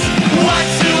politics. Why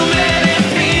too many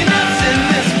peanuts in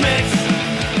this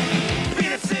mix?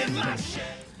 Peanuts in my shake.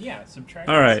 yeah. Subtract.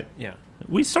 All right, Yeah.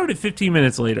 we started 15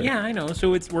 minutes later. Yeah, I know. So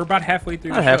we're about halfway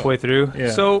through. About the show. halfway through.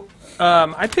 Yeah. So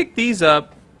I picked these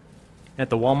up at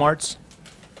the Walmarts.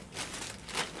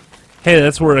 Hey,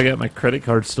 that's where I got my credit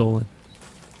card stolen.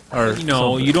 Or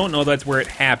No, something. you don't know that's where it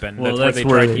happened. Well, that's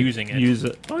where they tried they using it. Use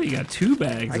it. Oh, you got 2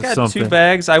 bags. I of got something. 2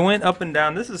 bags. I went up and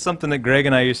down. This is something that Greg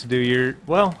and I used to do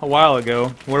a while ago,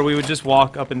 where we would just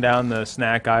walk up and down the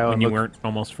snack aisle when and you look, weren't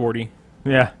almost 40.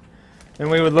 yeah, and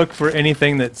we would look for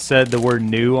anything that said the word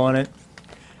 "new" on it.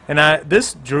 And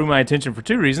this drew my attention for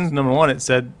 2 reasons. Number 1, it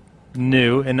said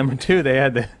 "new," and number 2, they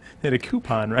had a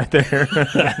coupon right there.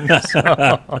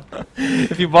 So,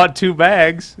 if you bought 2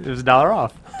 bags, it was $1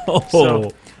 off. Oh,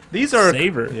 So, these are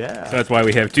savor. yeah. So that's why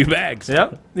we have 2 bags.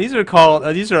 Yep. These are called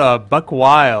Buck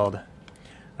Wild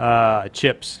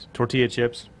chips, tortilla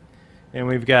chips, and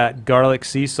we've got garlic,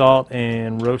 sea salt,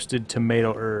 and roasted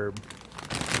tomato herb.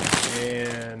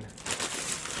 And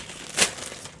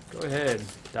go ahead,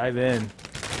 dive in.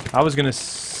 I was gonna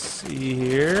see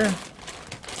here.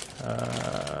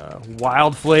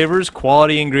 Wild flavors,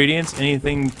 quality ingredients,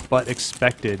 anything but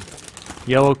expected.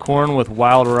 Yellow corn with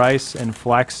wild rice and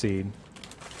flaxseed.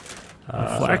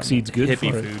 Flaxseed's good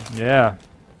Hippie for it. food. Yeah.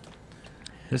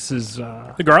 This is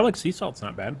The garlic sea salt's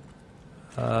not bad.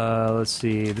 Let's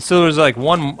see. So there's like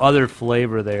one other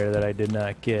flavor there that I did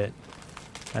not get.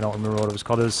 I don't remember what it was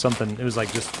called. It was something. It was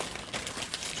like just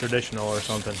traditional or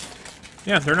something.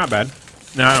 Yeah, they're not bad.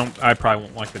 No, I don't. I probably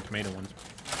won't like the tomato ones.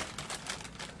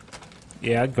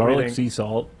 yeah, do you garlic think? sea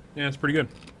salt. Yeah, it's pretty good.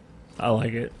 I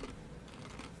like it.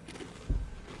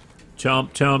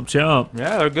 Chomp, chomp, chomp.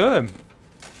 Yeah, they're good.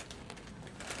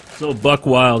 So Buck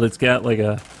Wild, it's got like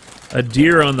a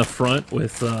deer on the front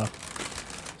with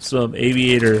some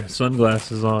aviator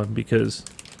sunglasses on because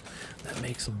that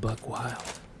makes them Buck Wild.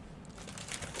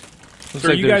 Looks So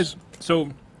like you there's- guys, so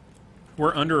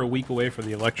we're under a week away for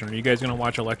the election. Are you guys going to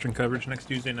watch election coverage next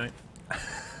Tuesday night?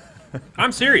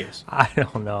 I'm serious. I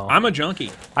don't know. I'm a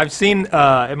junkie. I've seen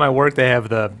at my work they have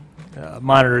the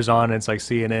monitors on. And it's like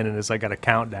CNN, and it's like got a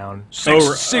countdown.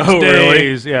 Six really?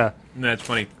 days. Yeah. That's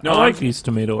funny. No, No, I like I'm, these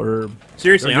tomato herb.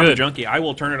 seriously, They're I'm a good. junkie. I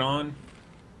will turn it on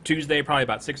Tuesday, probably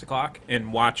about 6 o'clock,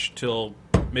 and watch till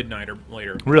midnight or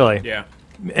later. Really. Yeah.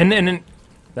 And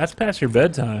That's past your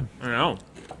bedtime. I don't know.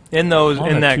 in those On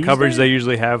in a that coverage, Tuesday? they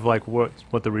usually have like what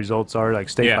the results are, like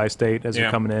state Yeah. by state as Yeah.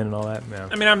 they're coming in and all that. Yeah.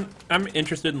 I mean, I'm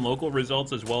interested in local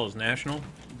results as well as national,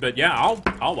 but yeah,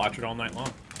 I'll watch it all night long.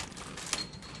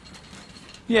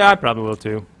 Yeah, I probably will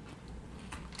too.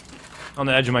 On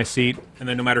the edge of my seat. And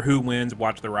then no matter who wins,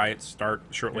 watch the riots start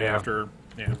shortly Yeah. after.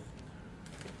 Yeah,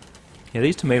 Yeah,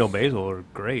 these tomato basil are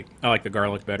great. I like the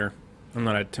garlic better. I'm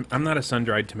not a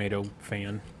sun-dried tomato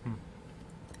fan.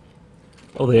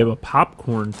 Oh, they have a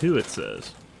popcorn too, it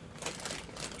says.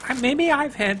 Maybe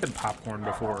I've had the popcorn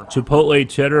before. Chipotle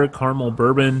cheddar, caramel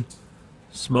bourbon,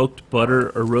 smoked butter,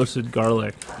 or roasted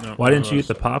garlic. No, Why didn't you those-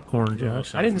 get the popcorn,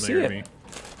 Josh? I didn't see Familiar to it. me.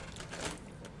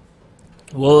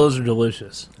 Well, those are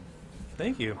delicious.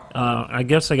 Thank you. I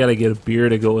guess I got to get a beer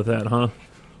to go with that, huh?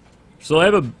 So I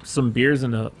have some beers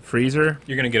in the freezer.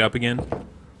 You're gonna get up again?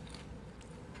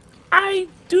 I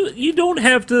do. You don't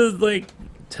have to like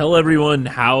tell everyone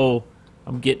how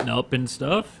I'm getting up and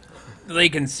stuff They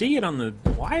can see it on the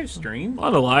live stream.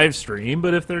 on a live stream,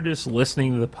 but if they're just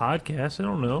listening to the podcast, I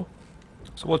don't know.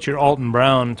 So what's your Alton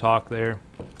Brown talk there?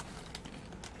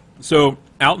 So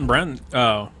Alton Brown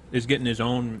is getting his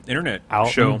own internet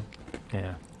Alton? show.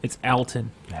 Yeah. It's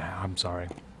Alton. Yeah, I'm sorry.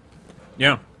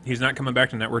 Yeah, he's not coming back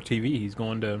to network TV. He's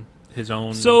going to his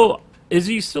own. So is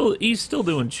he still? He's still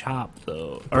doing Chop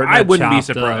though. Or I not wouldn't be Chopped,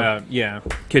 surprised. Yeah,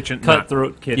 kitchen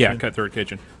Cutthroat not- Kitchen. Yeah, Cutthroat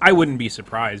Kitchen. I wouldn't be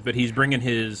surprised, but he's bringing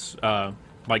his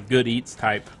like Good Eats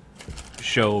type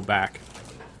show back.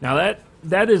 Now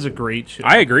that is a great show.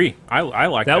 I agree. I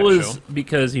like that, that was show.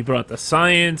 because he brought the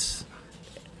science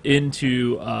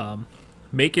into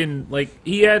making, like,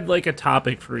 he had like a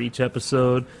topic for each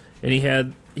episode, and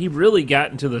he really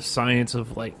got into the science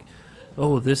of like,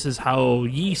 oh, this is how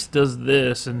yeast does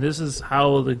this, and this is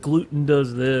how the gluten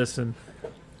does this, and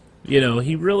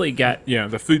he really got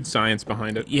the food science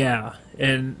behind it. yeah,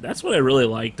 and that's what I really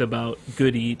liked about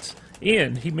Good Eats,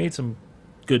 and he made some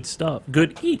good stuff.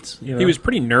 Good Eats. He was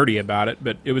pretty nerdy about it,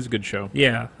 but it was a good show.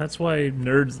 yeah, that's why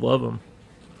nerds love him.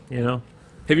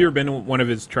 Have you ever been to one of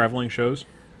his traveling shows?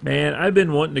 Man, I've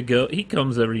been wanting to go. He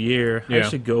comes every year. I Yeah.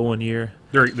 should go one year.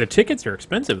 The tickets are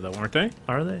expensive though, aren't they?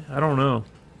 Are they? I don't know.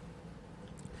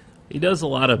 He does a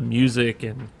lot of music,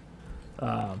 and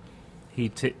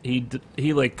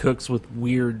he like cooks with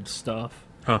weird stuff.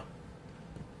 Huh.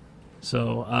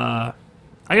 So I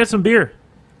got some beer.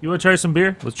 You want to try some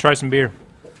beer? Let's try some beer.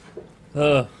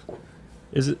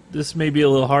 This may be a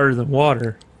little harder than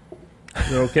water.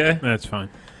 Is it okay? That's fine.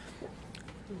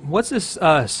 What's this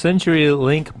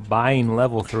CenturyLink buying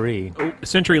level 3?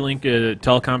 CenturyLink, a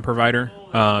telecom provider.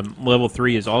 Level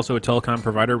 3 is also a telecom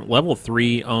provider. Level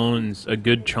 3 owns a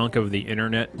good chunk of the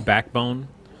internet backbone.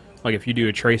 Like if you do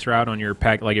a trace route on your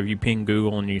pack, like if you ping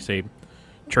Google and you say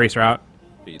trace route,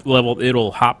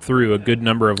 it'll hop through a good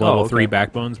number of level 3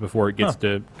 backbones before it gets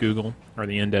to Google or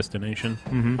the end destination.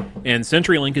 Mm-hmm. And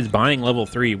CenturyLink is buying level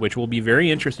 3, which will be very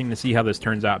interesting to see how this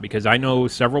turns out, because I know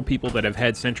several people that have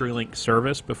had CenturyLink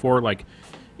service before, like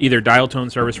either dial tone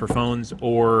service for phones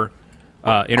or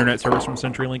internet service from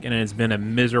CenturyLink, and it's been a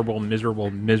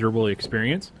miserable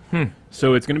experience.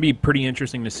 So it's going to be pretty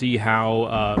interesting to see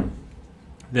how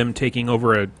them taking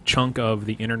over a chunk of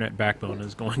the internet backbone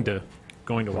is going to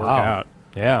work out.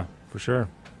 Yeah, for sure.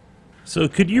 So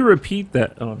could you repeat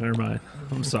that? Oh, never mind.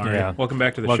 I'm sorry. Yeah. Welcome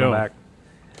back to the Welcome show. back.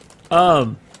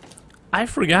 I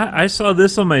forgot. I saw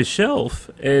this on my shelf,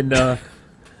 and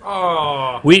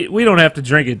Oh. We don't have to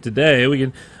drink it today. We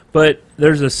can, but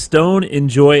there's a Stone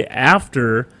Enjoy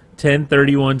after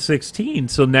 10/31/16,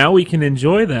 so now we can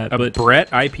enjoy that. A But Brett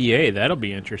IPA, that'll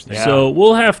be interesting. Yeah. so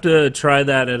we'll have to try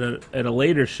that at a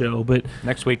later show. But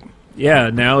Next week. yeah,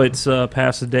 now it's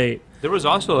past the date. There was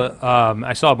also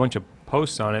I saw a bunch of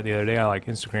posts on it the other day on like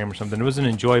Instagram or something. It was an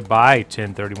Enjoy by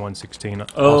 10/31/16.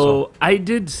 Oh, I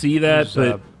did see that,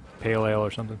 but pale ale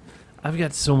or something. I've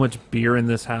got so much beer in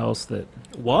this house that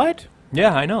What?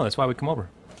 Yeah, I know. That's why we come over.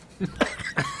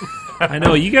 I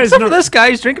know you guys Except know. for this guy,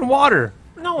 he's drinking water.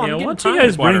 No, Yeah, why don't you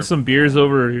guys bring some beers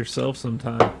over yourself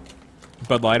sometime?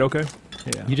 Bud Light, okay?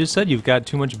 Yeah. You just said you've got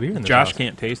too much beer in this Josh house.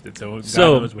 can't taste it, so God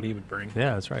So- knows what he would bring.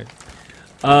 Yeah, that's right.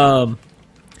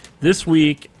 This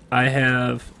week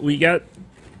we got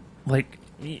like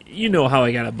you know how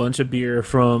I got a bunch of beer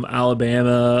from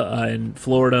Alabama and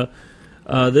Florida.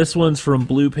 This one's from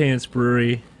Blue Pants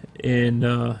Brewery in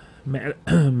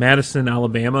Madison,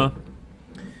 Alabama,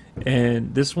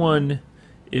 and this one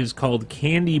is called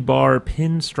Candy Bar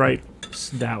Pinstripe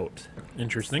Stout.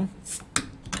 Interesting.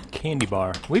 Candy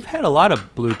Bar. We've had a lot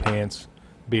of Blue Pants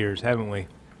beers, haven't we?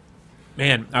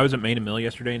 Man, I was at Main and Mill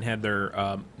yesterday and had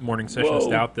their morning session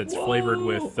stout that's flavored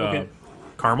with Okay.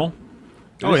 caramel.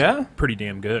 It Oh, was yeah? pretty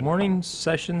damn good. Morning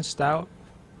session stout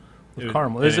with It-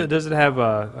 caramel. and Does it have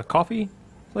a coffee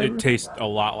flavor? It tastes a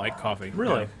lot like coffee.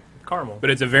 Really? Yeah. Caramel. But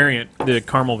it's a variant, the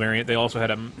caramel variant. They also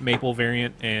had a maple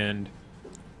variant and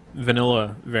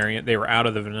vanilla variant. They were out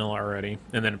of the vanilla already,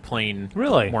 and then a plain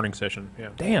Really? morning session. Yeah,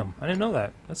 Damn, I didn't know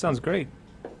that. That sounds great.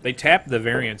 they tapped the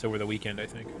variants over the weekend, I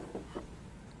think.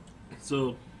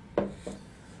 So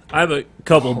I have a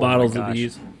couple Oh my bottles of gosh.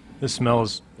 these. This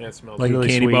smells Yeah, it smells Like good. a really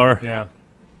candy sweet. bar. Yeah.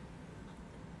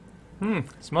 It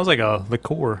smells like a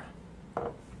liqueur.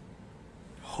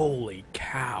 Holy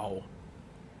cow,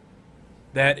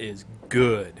 that is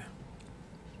good.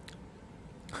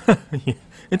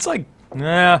 It's like,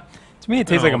 to me it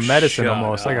tastes like Oh, a medicine shut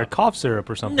almost, like a up. cough syrup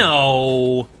or something.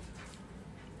 No,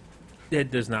 it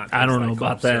does not. I don't taste know like about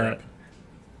cough that.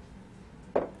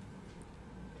 syrup.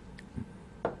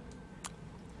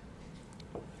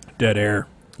 Dead air.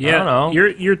 Yeah, don't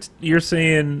know. You're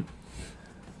saying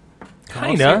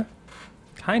Kinda.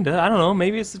 I don't know.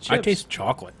 Maybe it's the chips. I taste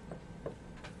chocolate.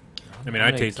 I mean,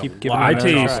 I gonna taste keep a giving lot. I it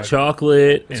another taste try.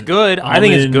 chocolate. It's and good. I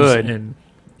think it's almonds, good. and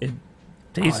it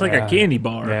tastes Oh, like yeah. a candy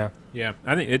bar. Yeah. Yeah,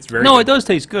 I think it's very. No, good. it does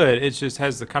taste good. It just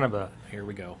has the kind of a. Here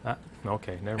we go.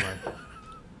 Okay, never mind.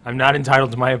 I'm not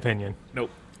entitled to my opinion. Nope,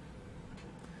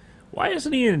 Why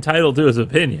isn't he entitled to his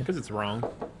opinion? because it's wrong.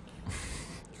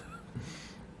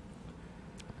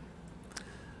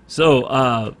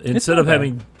 So instead not of bad.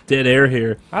 having dead air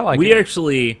here, I like we it.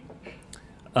 actually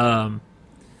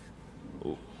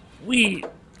we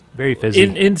Very fizzy.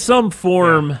 in some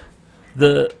form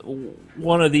the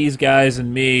one of these guys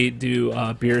and me do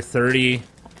beer 30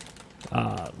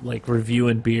 like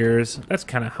reviewing beers. That's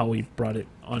kind of how we brought it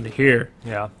onto here.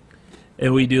 yeah.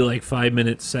 And we do like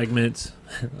 5-minute segments.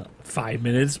 5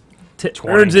 minutes 20.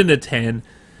 turns into 10.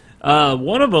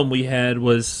 One of them we had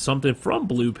was something from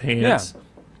Blue Pants,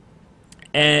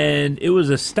 and it was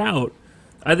a stout.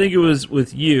 I think it was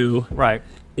with you. Right.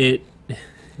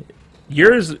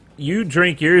 You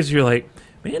drink yours. You're like,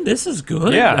 man, this is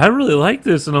good. Yeah. I really like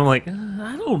this. And I'm like,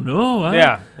 I don't know.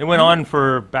 Yeah. It went on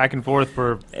for back and forth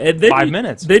for And then 5 you-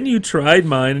 minutes. Then you tried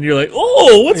mine, and you're like,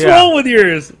 oh, what's Yeah. wrong with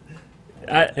yours?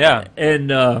 Yeah. And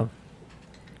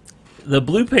the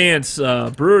Blue Pants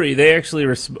Brewery, they actually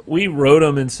we wrote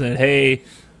them and said, hey,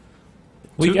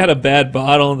 we got a bad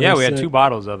bottle. And Yeah, they we had said- 2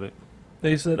 bottles of it.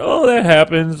 They said, oh, that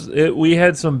happens. We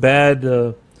had some bad.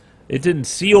 It didn't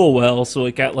seal well, so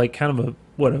it got like kind of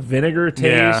a vinegar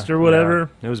taste or whatever.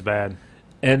 Yeah. It was bad.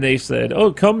 And they said,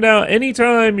 oh, come down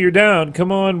anytime you're down.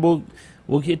 Come on,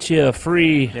 we'll get you a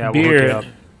free Yeah, we'll beer. hook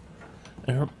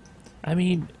you up. I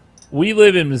mean, we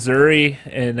live in Missouri,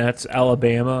 and that's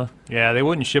Alabama. Yeah, they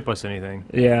wouldn't ship us anything.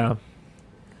 Yeah,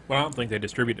 Well, I don't think they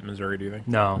distribute in Missouri, do they?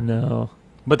 No. no.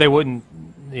 But they wouldn't,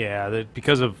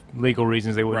 because of legal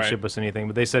reasons, they wouldn't Right. ship us anything.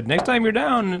 But they said, next time you're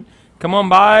down, come on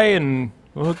by and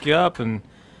we'll hook you up. And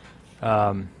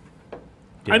I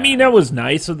yeah. mean, that was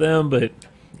nice of them, but,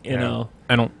 you Yeah. know.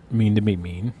 I don't mean to be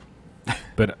mean,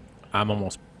 but I'm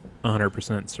almost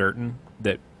 100% certain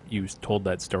that you told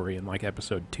that story in like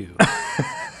episode 2.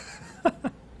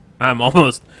 I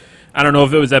don't know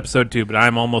if it was episode 2, but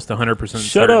I'm almost 100% certain.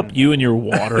 Shut up, you and your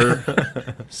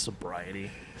water.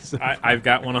 Sobriety. I've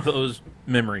got one of those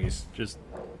memories.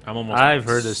 I'm almost. I've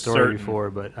heard this story certain. before,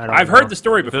 but I don't I've know heard the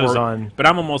story if it was before, on. but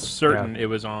I'm almost certain it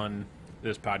was on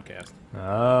this podcast.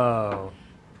 Oh.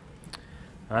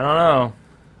 I don't know.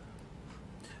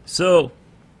 So,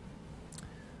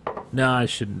 No, I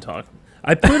shouldn't talk.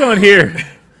 I put on here.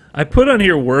 I put on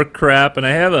here work crap, and I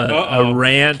have a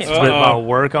rant. Can't talk about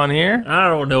work on here. I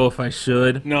don't know if I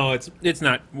should. No, it's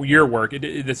not your work.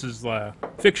 This is a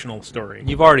fictional story.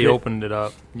 You've already opened it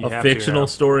up. You A have to, fictional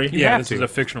story. Yeah, have this to. is a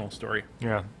fictional story.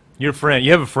 Yeah. Your friend.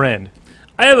 You have a friend.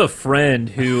 I have a friend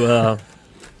who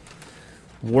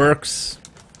works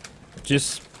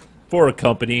just for a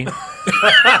company.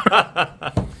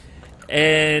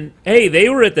 And, hey, they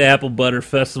were at the Apple Butter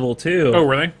Festival, too. Oh,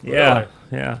 were they? Yeah, Really?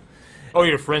 yeah. Oh,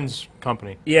 your friend's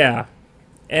company. Yeah.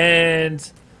 And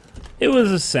it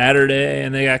was a Saturday,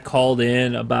 and they got called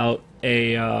in about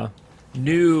a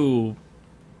new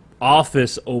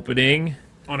office opening.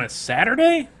 On a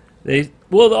Saturday? The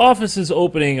office is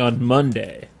opening on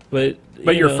Monday. But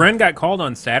Your know, friend got called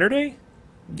on Saturday?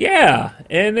 Yeah.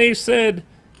 And they said,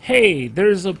 hey,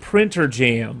 there's a printer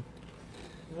jam.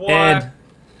 What? And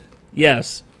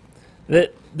yes,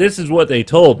 this is what they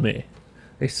told me.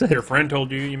 They said, Your friend told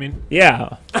you mean?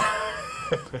 yeah.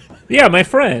 Yeah, my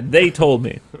friend, they told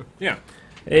me. Yeah.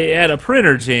 They had a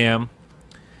printer jam,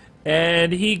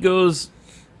 and he goes,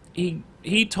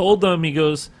 he told them, he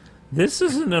goes, this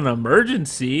isn't an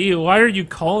emergency. Why are you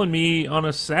calling me on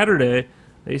a Saturday?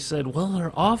 They said, well,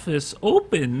 our office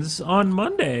opens on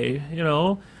Monday, you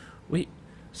know.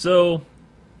 So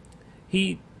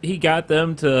he got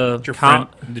them to...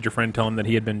 Did your friend tell him that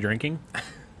he had been drinking?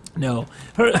 No.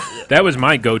 That was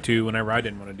my go-to whenever I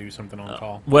didn't want to do something on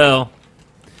call. Well,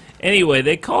 anyway,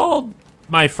 they called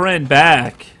my friend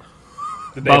back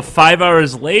about 5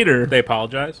 hours later. They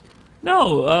apologized?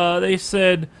 No, they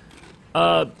said,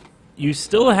 you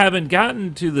still haven't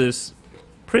gotten to this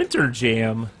printer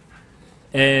jam,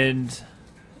 and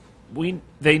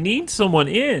they need someone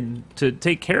in to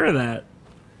take care of that.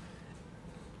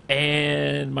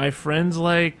 And my friend's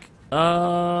like,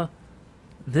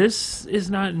 this is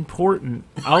not important.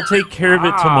 I'll take care of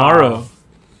it tomorrow.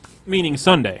 Meaning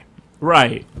Sunday.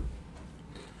 Right.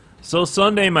 So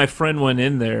Sunday, my friend went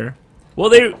in there. Well,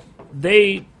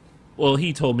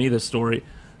 he told me the story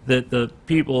that the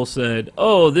people said,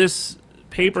 oh, this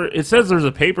paper, it says there's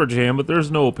a paper jam, but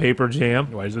there's no paper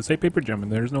jam. Why does it say paper jam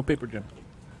and there's no paper jam?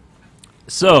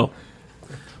 So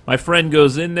my friend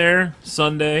goes in there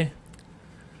Sunday.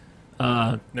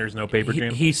 There's no paper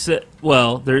jam? He said,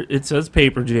 well, it says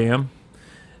paper jam.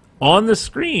 On the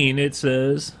screen, it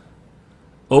says,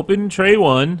 open tray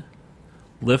 1,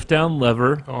 lift down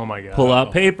lever, Oh my god. pull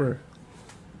out paper.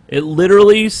 It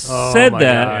literally said my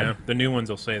that. God. Yeah, the new ones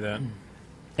will say that.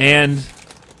 And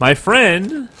my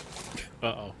friend,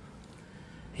 Uh-oh.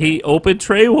 he opened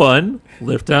tray 1,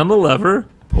 lift down the lever,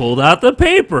 pulled out the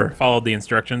paper. Followed the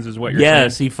instructions is what you're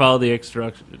Yes, saying? he followed the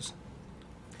instructions.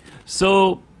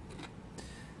 So,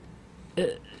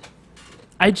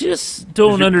 I just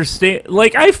don't understand.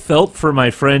 Like, I felt for my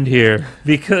friend here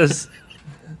because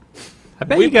I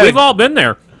bet We've all been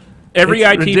there. Every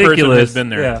it's IT person ridiculous. has been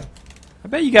there. Yeah. I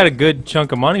bet you got a good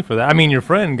chunk of money for that. I mean, your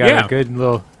friend got Yeah. a good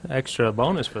little extra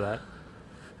bonus for that.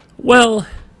 Well,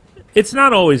 it's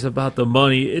not always about the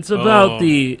money. It's about Oh.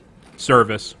 the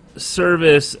Service.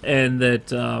 service, and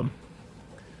that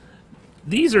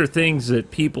these are things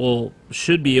that people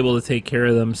should be able to take care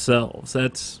of themselves.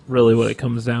 That's really what it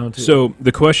comes down to. So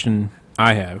the question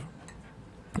I have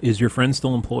is your friend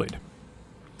still employed?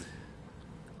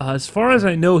 As far as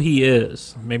I know, he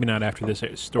is. Maybe not after this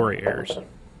story airs.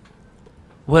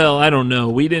 Well, I don't know.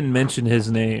 We didn't mention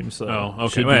his name, so Oh,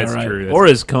 okay. should Well, be that's all right. true. Or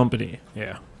his company.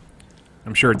 Yeah.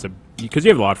 I'm sure it's because you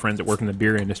have a lot of friends that work in the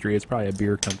beer industry. It's probably a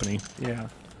beer company. Yeah.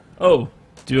 Oh,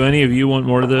 do any of you want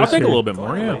more of this? I'll take a or- little bit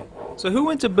more, yeah. So who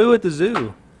went to Boo at the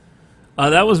zoo?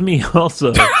 That was me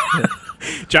also.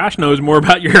 Josh knows more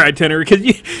about your itinerary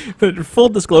because full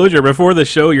disclosure, before the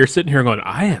show, you're sitting here going,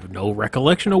 I have no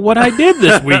recollection of what I did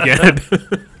this weekend.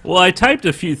 Well, I typed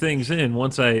a few things in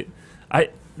once the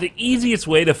easiest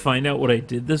way to find out what I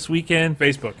did this weekend,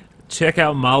 Facebook. check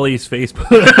out Molly's Facebook.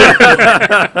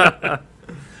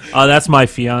 That's my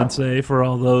fiance for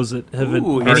all those that haven't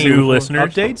Ooh, our any new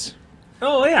listeners. updates?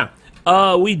 Oh, yeah.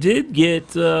 We did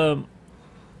get,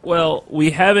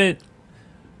 we haven't,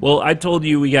 I told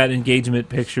you we got engagement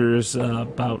pictures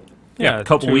about Yeah, a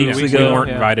couple 2 weeks weeks ago. We weren't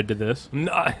Yeah. invited to this.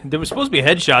 No, there was supposed to be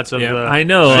headshots of Yeah. the. I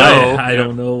know. show. I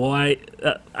don't know why.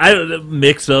 I don't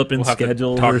mix up in We'll have to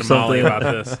schedules talk or to Molly something.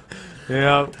 about this.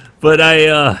 Yeah.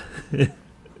 But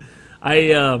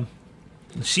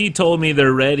she told me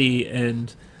they're ready,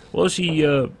 and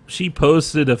she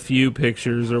posted a few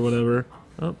pictures or whatever.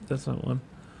 Oh, that's not one.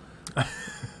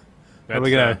 Are we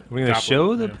gonna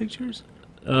show the pictures?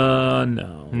 No.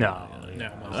 No.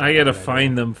 I gotta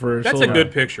find them first. That's Hold a on.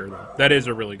 good picture, though. That is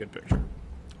a really good picture.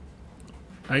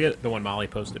 I got The one Molly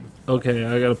posted. okay.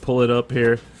 I gotta pull it up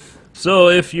here. So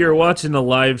if you're watching the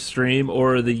live stream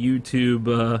or the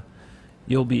YouTube,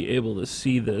 you'll be able to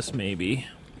see this maybe.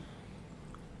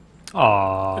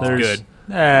 Aw, There's good.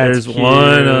 there's cute.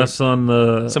 one us on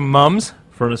the Some mums. in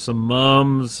front of some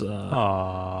mums.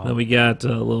 Aw. Then we got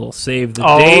a little save the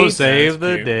Oh, date. save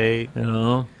That's the cute. date. You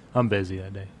know, I'm busy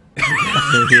that day.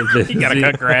 You gotta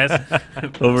cut grass.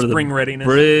 over Spring the readiness.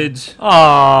 bridge.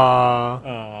 Aw.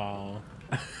 Oh.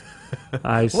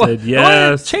 I said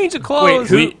yes. Change the Wait, clothes.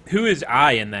 who is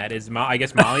I in that? I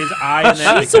guess Molly's I in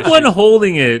that? She's the Because one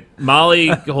holding it. Molly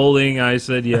holding. I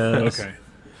said yes. Okay.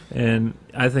 And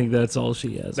I think that's all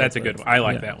she has. That's a good one. I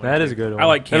like that one. That too. is a good one. I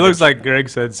like It Candy. looks like Greg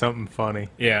said something funny.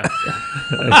 Yeah.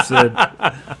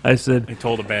 I said, I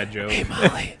told a bad joke.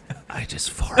 Molly, I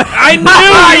just farted. I knew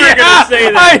you were going to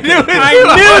say that. I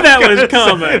knew that was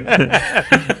coming.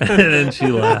 And then she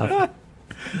laughed.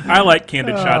 I like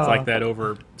candid shots like that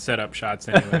over setup shots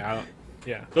anyway.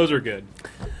 Yeah, those are good.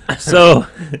 So,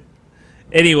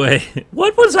 anyway,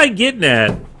 what was I getting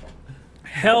at?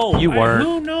 Hell, You weren't.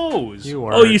 Who knows? You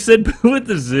were. Oh, you said boo at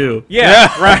the zoo. Yeah,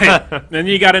 right. Then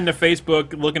you got into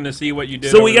Facebook looking to see what you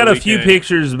did. So over we got the a few weekend.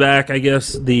 pictures back. I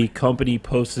guess the company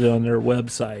posted on their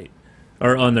website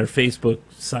or on their Facebook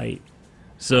site.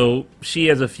 So she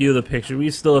has a few of the pictures. We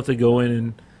still have to go in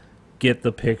and get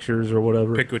the pictures or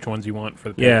whatever. Pick which ones you want for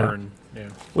the paper. Yeah. And, yeah.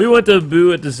 We went to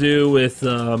Boo at the Zoo with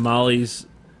Molly's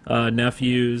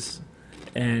nephews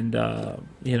and,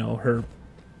 her.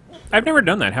 I've never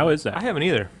done that. How is that? I haven't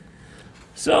either.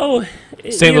 So,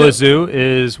 St. Louis Zoo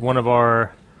is one of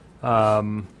our,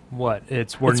 we're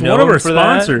It's one known of our for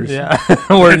that. sponsors. Yeah,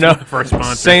 we're known for a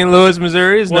sponsor. St. Louis,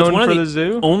 Missouri is Well, it's known one for of the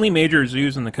zoo. Only major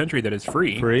zoos in the country that is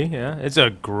free. Free, yeah. It's a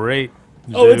great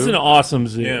zoo. Oh, it's an awesome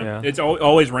zoo. Yeah, Yeah. it's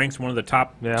always ranks one of the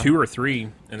top Yeah. 2 or 3 in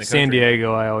the country. San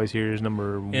Diego, I always hear, is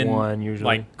number In, one usually.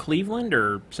 like Cleveland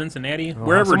or Cincinnati, Oh,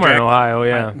 wherever. somewhere Jack, in Ohio,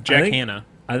 yeah. Jack I think- Hanna.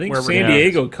 I think Wherever San it is.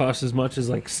 Diego costs as much as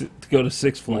to go to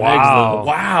Six Flags. Wow. Though.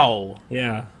 Wow.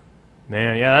 Yeah.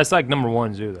 Man, yeah, that's like number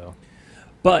one zoo though.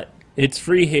 But it's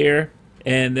free here,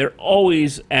 and they're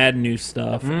always adding new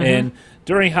stuff. And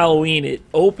during Halloween, it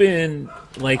opened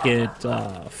like at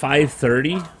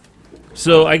 5:30.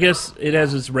 So I guess it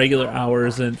has its regular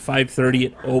hours, and 5:30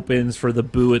 it opens for the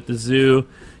Boo at the Zoo.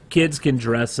 Kids can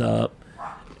dress up,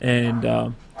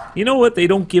 and you know what? They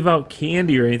don't give out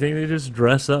candy or anything. They just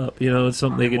dress up. You know, it's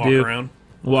something they could Walk do. around.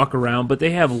 Walk around, but they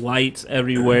have lights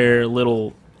everywhere.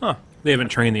 Little. They haven't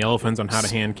trained the elephants on how to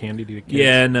hand candy to the kids.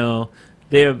 Yeah, no.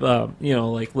 They have,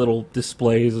 like little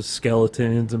displays of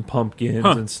skeletons and pumpkins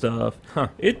and stuff.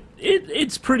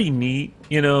 It's pretty neat.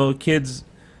 You know, kids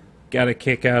got a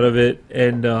kick out of it.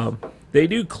 And they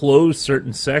do close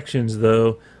certain sections,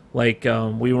 though. Like,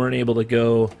 we weren't able to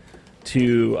go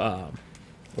to,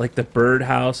 like, the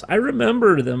birdhouse. I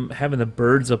remember them having the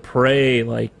birds of prey,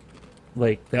 like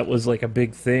that was, like, a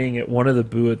big thing at one of the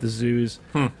Boo at the zoos.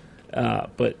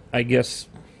 But I guess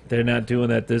they're not doing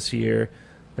that this year.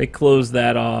 They closed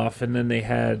that off, and then they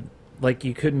had, like,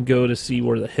 you couldn't go to see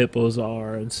where the hippos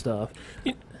are and stuff.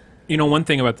 You know, one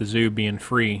thing about the zoo being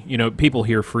free, people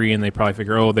hear free and they probably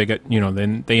figure, oh, they got,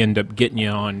 then they end up getting you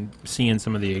on seeing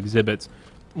some of the exhibits.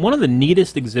 One of the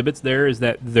neatest exhibits there is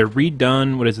that they're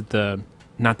redone, what is it,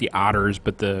 not the otters,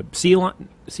 but the sea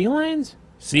lions?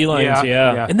 Sea lions,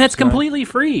 yeah. And that's completely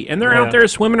free. And they're out there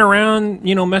swimming around,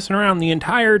 messing around the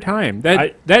entire time.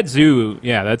 That zoo,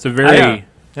 that's a very...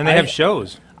 And they have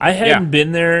shows. I hadn't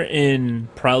been there in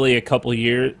probably a couple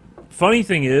years. Funny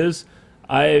thing is,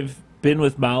 I've been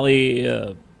with Molly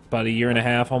about a year and a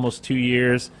half, almost 2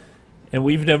 years, and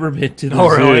we've never been to the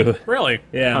zoo. Really? Really?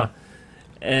 Yeah. Huh.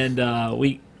 And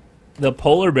the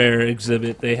polar bear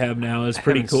exhibit they have now is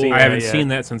pretty haven't cool. seen I haven't yet. seen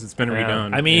that since it's been Yeah.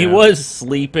 redone. I mean, he was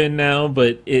sleeping now,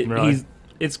 but Really?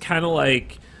 it's kind of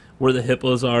like where the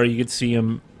hippos are. You could see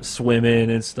him swimming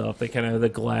and stuff. They kind of have the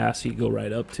glass. You go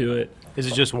right up to it. Is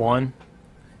it just one?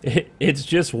 It's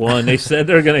just one. They said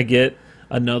they're gonna get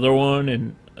another one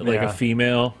and like Yeah. a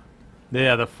female.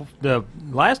 Yeah, the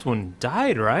last one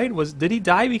died, right? Did he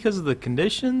die because of the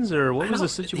conditions, or what was the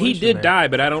situation? He did there? die,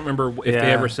 but I don't remember if Yeah.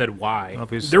 they ever said why. know if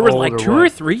he was There was old like or 2 what. or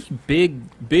 3 big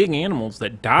animals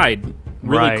that died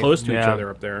really Right, close to each yeah. other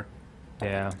up there.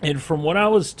 Yeah. And from what I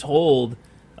was told,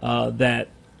 that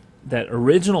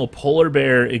original polar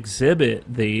bear exhibit,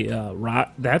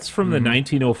 that's from the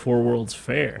 1904 World's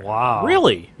Fair. Wow.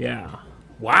 Really? Yeah.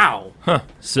 Wow.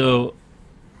 So,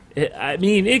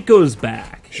 it goes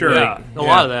back. Sure. Yeah. Like, A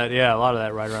lot of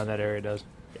that right around that area does.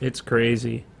 it's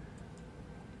crazy.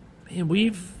 Man,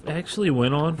 we've actually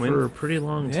went on for a pretty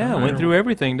long time. Yeah, went through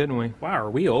everything, didn't we? Wow, are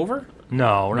we over?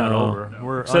 No, we're not No. over.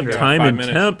 We're Except under. time 5 and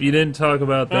minutes. temp. You didn't talk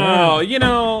about that. Oh,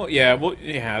 yeah, well,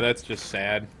 yeah, that's just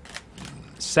sad.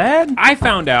 Sad? I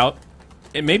found out,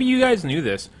 and maybe you guys knew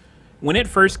this, when it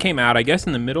first came out, I guess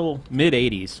in the mid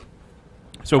 80s.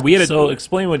 So we had So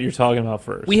explain what you're talking about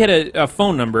first. we had a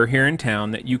phone number here in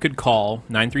town that you could call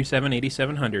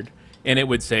 937-8700, and it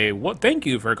would say, "What? Thank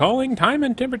you for calling Time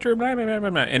and Temperature." Blah, blah, blah, blah,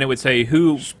 blah. And it would say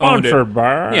who owned it. Sponsored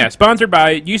by. Yeah, sponsored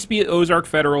by. It used to be Ozark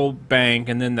Federal Bank,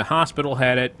 and then the hospital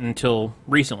had it until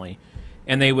recently.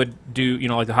 And they would do,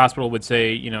 like the hospital would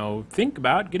say, think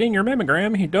about getting your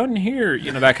mammogram done here,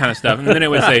 that kind of stuff. And then it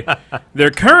would say,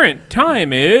 their current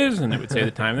time is, and it would say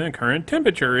the time, and the current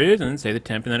temperature is, and then say the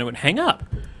temp, and then it would hang up.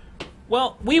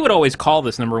 Well, we would always call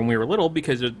this number when we were little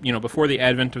because, before the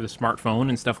advent of the smartphone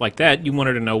and stuff like that, you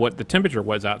wanted to know what the temperature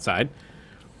was outside.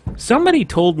 Somebody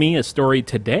told me a story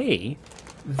today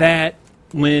that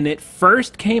when it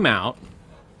first came out,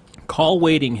 call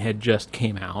waiting had just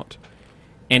came out,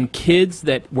 and kids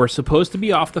that were supposed to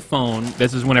be off the phone,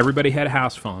 this is when everybody had a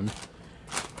house phone,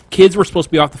 kids were supposed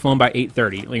to be off the phone by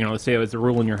 8:30, let's say it was the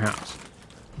rule in your house.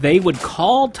 They would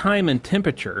call time and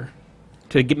temperature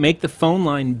to make the phone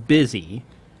line busy.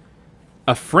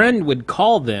 A friend would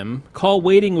call them, call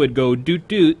waiting would go doot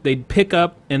doot, they'd pick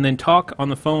up and then talk on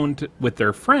the phone with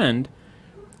their friend,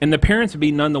 and the parents would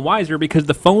be none the wiser because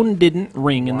the phone didn't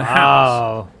ring in the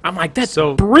house. I'm like, that's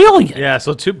So- brilliant. Yeah,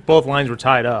 so both lines were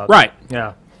tied up. Right.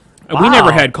 Yeah. We never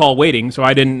Wow. had call waiting, so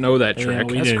I didn't know that Yeah, trick.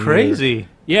 we That's didn't crazy.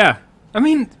 Yeah. I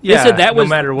mean, They yeah, said that was no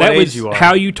matter what that age was you are.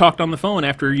 how you talked on the phone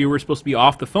after you were supposed to be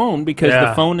off the phone because the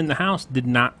Yeah. phone in the house did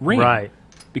not ring. Right.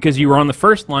 Because you were on the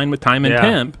first line with time and Yeah.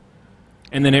 temp,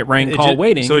 and then it rang It call ju-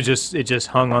 waiting. So it just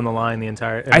hung on the line the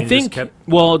entire. I mean, it just think, kept-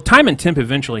 well, time and temp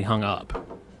eventually hung up.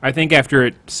 I think after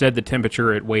it said the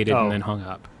temperature, it waited Oh. and then hung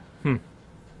up.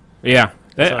 Yeah.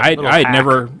 That, a I little I'd hack.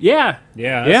 never, yeah.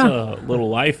 Yeah, that's a little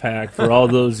life hack for all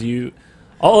of those youths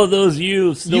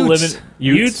still Utes.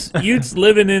 living Utes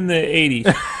living in the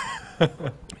 80s.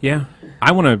 Yeah.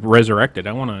 I want to resurrect it.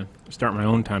 I want to start my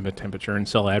own time and temperature and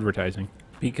sell advertising.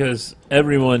 Because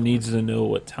everyone needs to know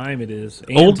what time it is.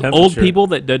 And Old temperature. people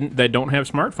that don't have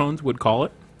smartphones would call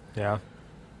it. Yeah.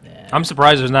 I'm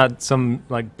surprised there's not some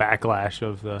like backlash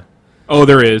of the. Oh,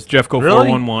 there is. Jeffco Really?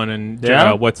 411 and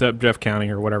Yeah? What's Up Jeff County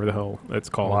or whatever the hell it's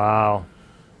called. Wow.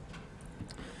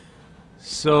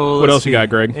 So What let's else you see. got,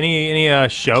 Greg? Any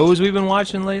shows we've been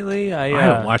watching lately? I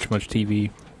haven't watched much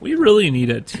TV. We really need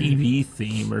a TV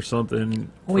theme or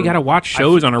something. Well, we got to watch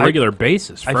shows on a regular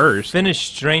basis I first.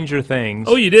 finished Stranger Things.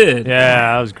 Oh, you did?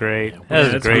 Yeah, that was great. That was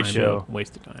a that's great fine, show.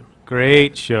 Waste of time.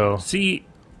 Great show. See,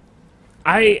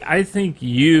 I think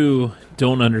you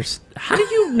don't understand. How do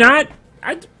you not?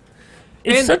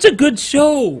 It's And- such a good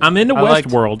show. I'm into I liked-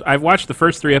 Westworld. I've watched the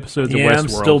first 3 episodes Yeah, of I'm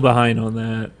Westworld. still behind on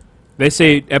that. They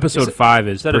say episode 5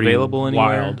 is that pretty available anywhere?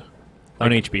 wild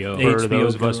on HBO. Hey. For HBO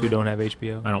those of us Go. who don't have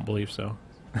HBO. I don't believe so.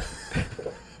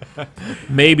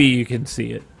 Maybe you can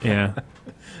see it. Yeah.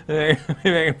 Maybe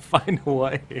I can find a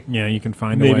way. Yeah, you can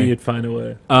find a Maybe way. you'd find a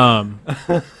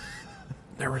way.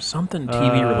 There was something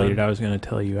TV related I was going to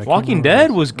tell you. I can't Walking remember.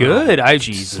 Dead was good. I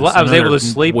Jesus, I was able another to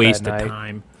sleep waste that of night.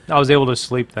 time. I was able to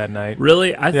sleep that night.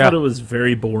 Really? I Yeah. thought it was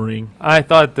very boring. I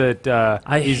thought that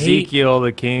I hate- Ezekiel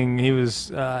the king, he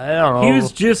was, I don't know. He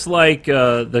was just like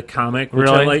the comic, which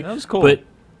I Really? like. That was cool. But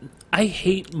I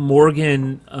hate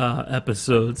Morgan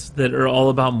episodes that are all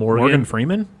about Morgan. Morgan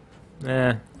Freeman?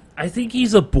 Eh. I think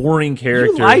he's a boring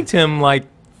character. You liked him like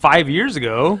 5 years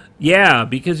ago. Yeah,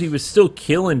 because he was still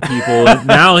killing people. And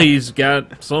now he's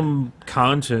got some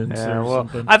conscience Yeah, or well,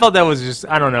 something. I thought that was just,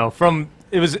 I don't know.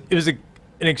 It was an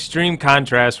extreme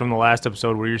contrast from the last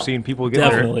episode where you're seeing people get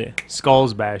Definitely. their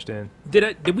skulls bashed in.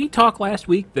 Did we talk last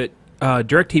week that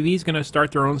DirecTV is going to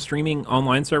start their own streaming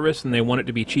online service and they want it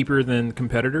to be cheaper than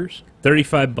competitors?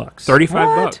 $35.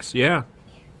 $35, yeah.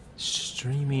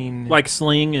 Streaming. Like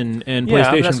Sling and yeah,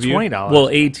 PlayStation that's View. $20. Well,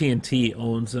 AT&T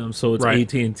owns them, so it's Right.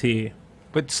 AT&T.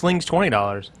 but Sling's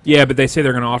 $20. Yeah, but they say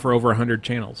they're going to offer over 100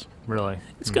 channels. Really?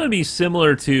 It's going to be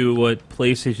similar to what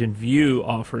PlayStation View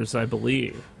offers, I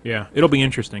believe. Yeah, it'll be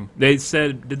interesting. They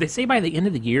said, did they say by the end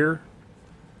of the year?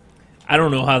 I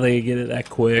don't know how they get it that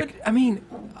quick. I mean,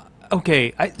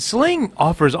 okay, Sling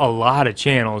offers a lot of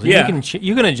channels. And Yeah.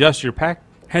 you can adjust your pack.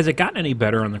 Has it gotten any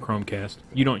better on the Chromecast?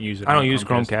 You don't use it. I on don't use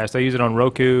Chromecast. I use it on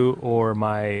Roku or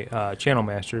my Channel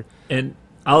Master. And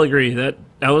I'll agree that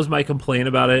was my complaint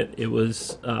about it. It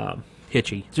was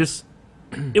Hitchy. just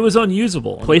it was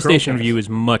unusable. on the PlayStation Chromecast. View is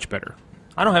much better.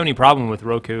 I don't have any problem with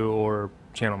Roku or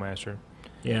Channel Master.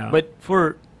 Yeah, But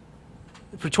for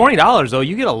 $20 though,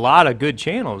 you get a lot of good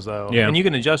channels though. Yeah. And you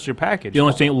can adjust your package. The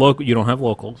only thing, you don't have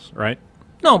locals, right?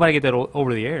 No, but I get that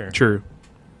over the air. True.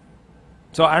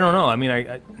 So I don't know. I mean,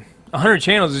 100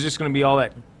 channels is just going to be all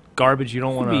that garbage you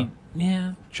don't want to.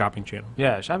 Yeah. Shopping channel.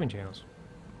 Yeah, shopping channels.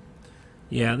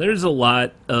 Yeah, there's a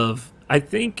lot of. I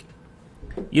think,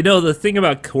 the thing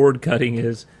about cord cutting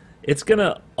is it's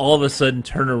gonna all of a sudden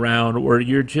turn around where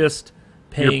you're just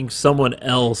paying someone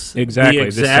else Exactly, the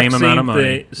exact same amount of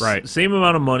money. thing, Right. Same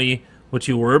amount of money what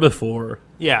you were before.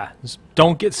 Yeah, just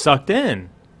don't get sucked in.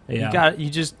 Yeah. You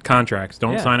just. Contracts.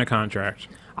 Don't Yeah. sign a contract.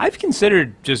 I've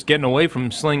considered just getting away from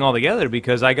Sling altogether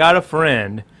because I got a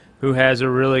friend who has a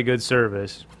really good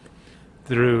service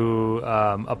through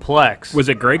a Plex. Was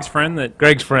it Greg's friend that?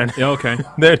 Greg's friend? Yeah. Okay.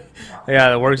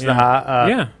 that works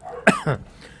yeah.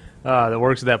 that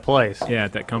works at that place. Yeah.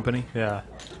 At that company. Yeah,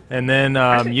 and then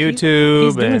YouTube.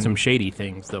 He's doing and, some shady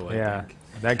things though. I yeah, think.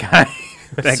 that guy.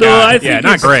 That So guy. I think yeah,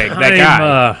 not it's Greg.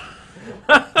 That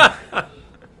guy.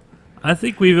 I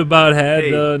think we've about had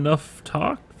Hey. Enough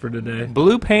talk for today.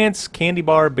 Blue Pants Candy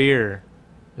Bar beer.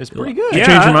 It's pretty good. Yeah,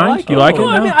 Change your I mind? like You it. like it? Well,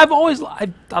 I now? mean, I've always I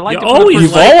liked You it. always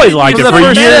You've liked always it liked from it the for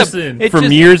first years. sip. It For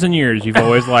just- years and years, you've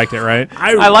always liked it, right?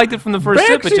 I liked it from the first sip.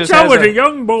 It Back just since I has was a a,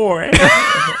 young boy.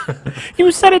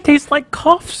 You said it tastes like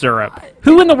cough syrup.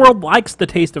 Who in the world likes the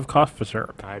taste of cough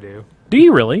syrup? I do. Do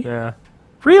you really? Yeah.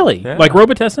 Really? Yeah. Like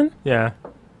Robitussin? Yeah.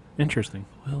 Interesting.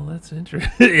 Well, that's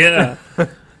interesting. Yeah.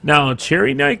 Now,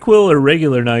 cherry NyQuil or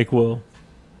regular NyQuil?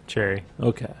 Cherry.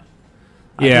 Okay.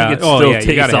 Yeah. I think it still you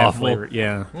tastes gotta have awful. flavor.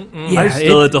 Yeah. I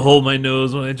still have to hold my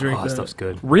nose when I drink Oh, that. that stuff's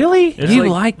good. Really? It's You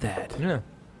like- like that? Yeah.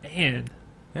 Man.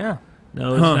 Yeah.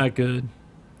 No, it's Huh. not good.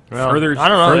 Well, Furthers- I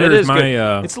don't know. It furthers is my,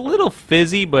 good. It's a little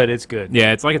fizzy, but it's good.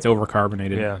 Yeah, it's like it's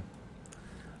overcarbonated. Yeah.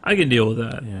 I can deal with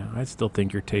that. Yeah, I still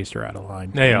think your tastes are out of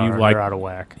line. They are. You like They're out of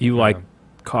whack. you Yeah. like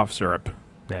cough syrup.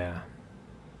 Yeah.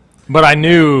 But I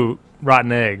knew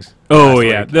rotten eggs. Oh last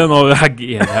yeah, week.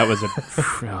 yeah, that was a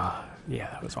yeah,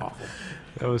 that was awful.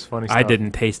 That was funny stuff. I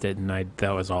didn't taste it, and that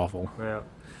was awful. Yeah.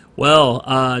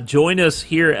 Well, join us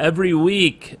here every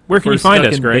week. Where can for you find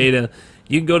Stuck us, in Greg? Beta.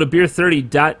 You can go to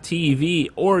beer30.tv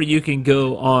or you can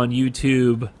go on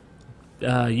YouTube,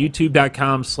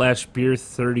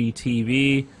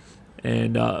 youtube.com/beer30tv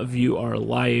and view our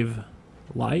live?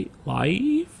 Why did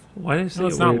I say No,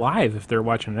 it's it not weird? live if they're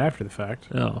watching it after the fact.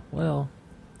 Oh, well,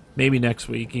 maybe next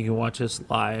week you can watch us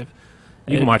live.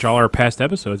 You can at watch all our past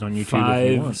episodes on YouTube if you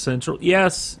 5 want. Central.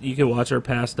 Yes, you can watch our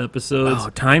past episodes. Oh,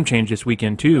 time change this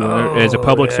weekend too. As a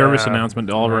public service yeah. announcement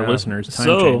to all of our Yeah. listeners, time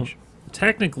So, change.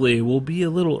 technically, we'll be a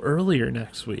little earlier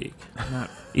next week,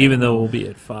 even though we'll be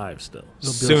at 5 still.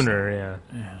 Sooner, yeah.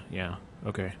 Yeah.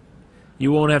 Okay.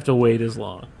 You won't have to wait as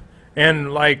long.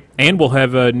 And like, And we'll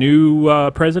have a new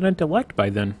president elect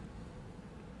by then.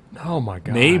 oh my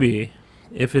god. Maybe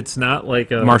if it's not like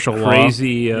a Martial law.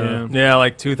 crazy. Yeah. Yeah,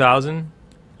 like 2000.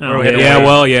 Oh, Or we had to yeah. wait-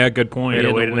 Well, yeah. Good point. We had to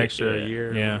Yeah, wait the an wait- extra yeah.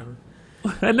 year. Yeah.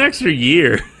 An extra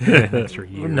year. Extra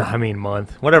year. No, I mean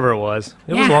month. Whatever it was.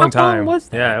 It Yeah, was a how long long time. was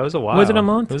that? Yeah, it was a while. Was it a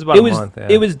month? It was about a month. Yeah.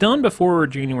 It was done before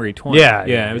January 20th. Yeah,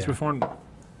 Yeah. yeah, It was yeah. before.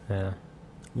 Yeah.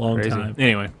 Long Crazy. time.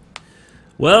 Anyway.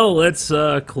 Well, let's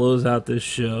close out this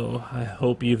show. I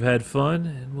hope you've had fun,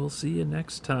 and we'll see you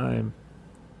next time.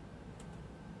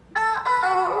 Oh,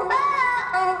 oh, oh.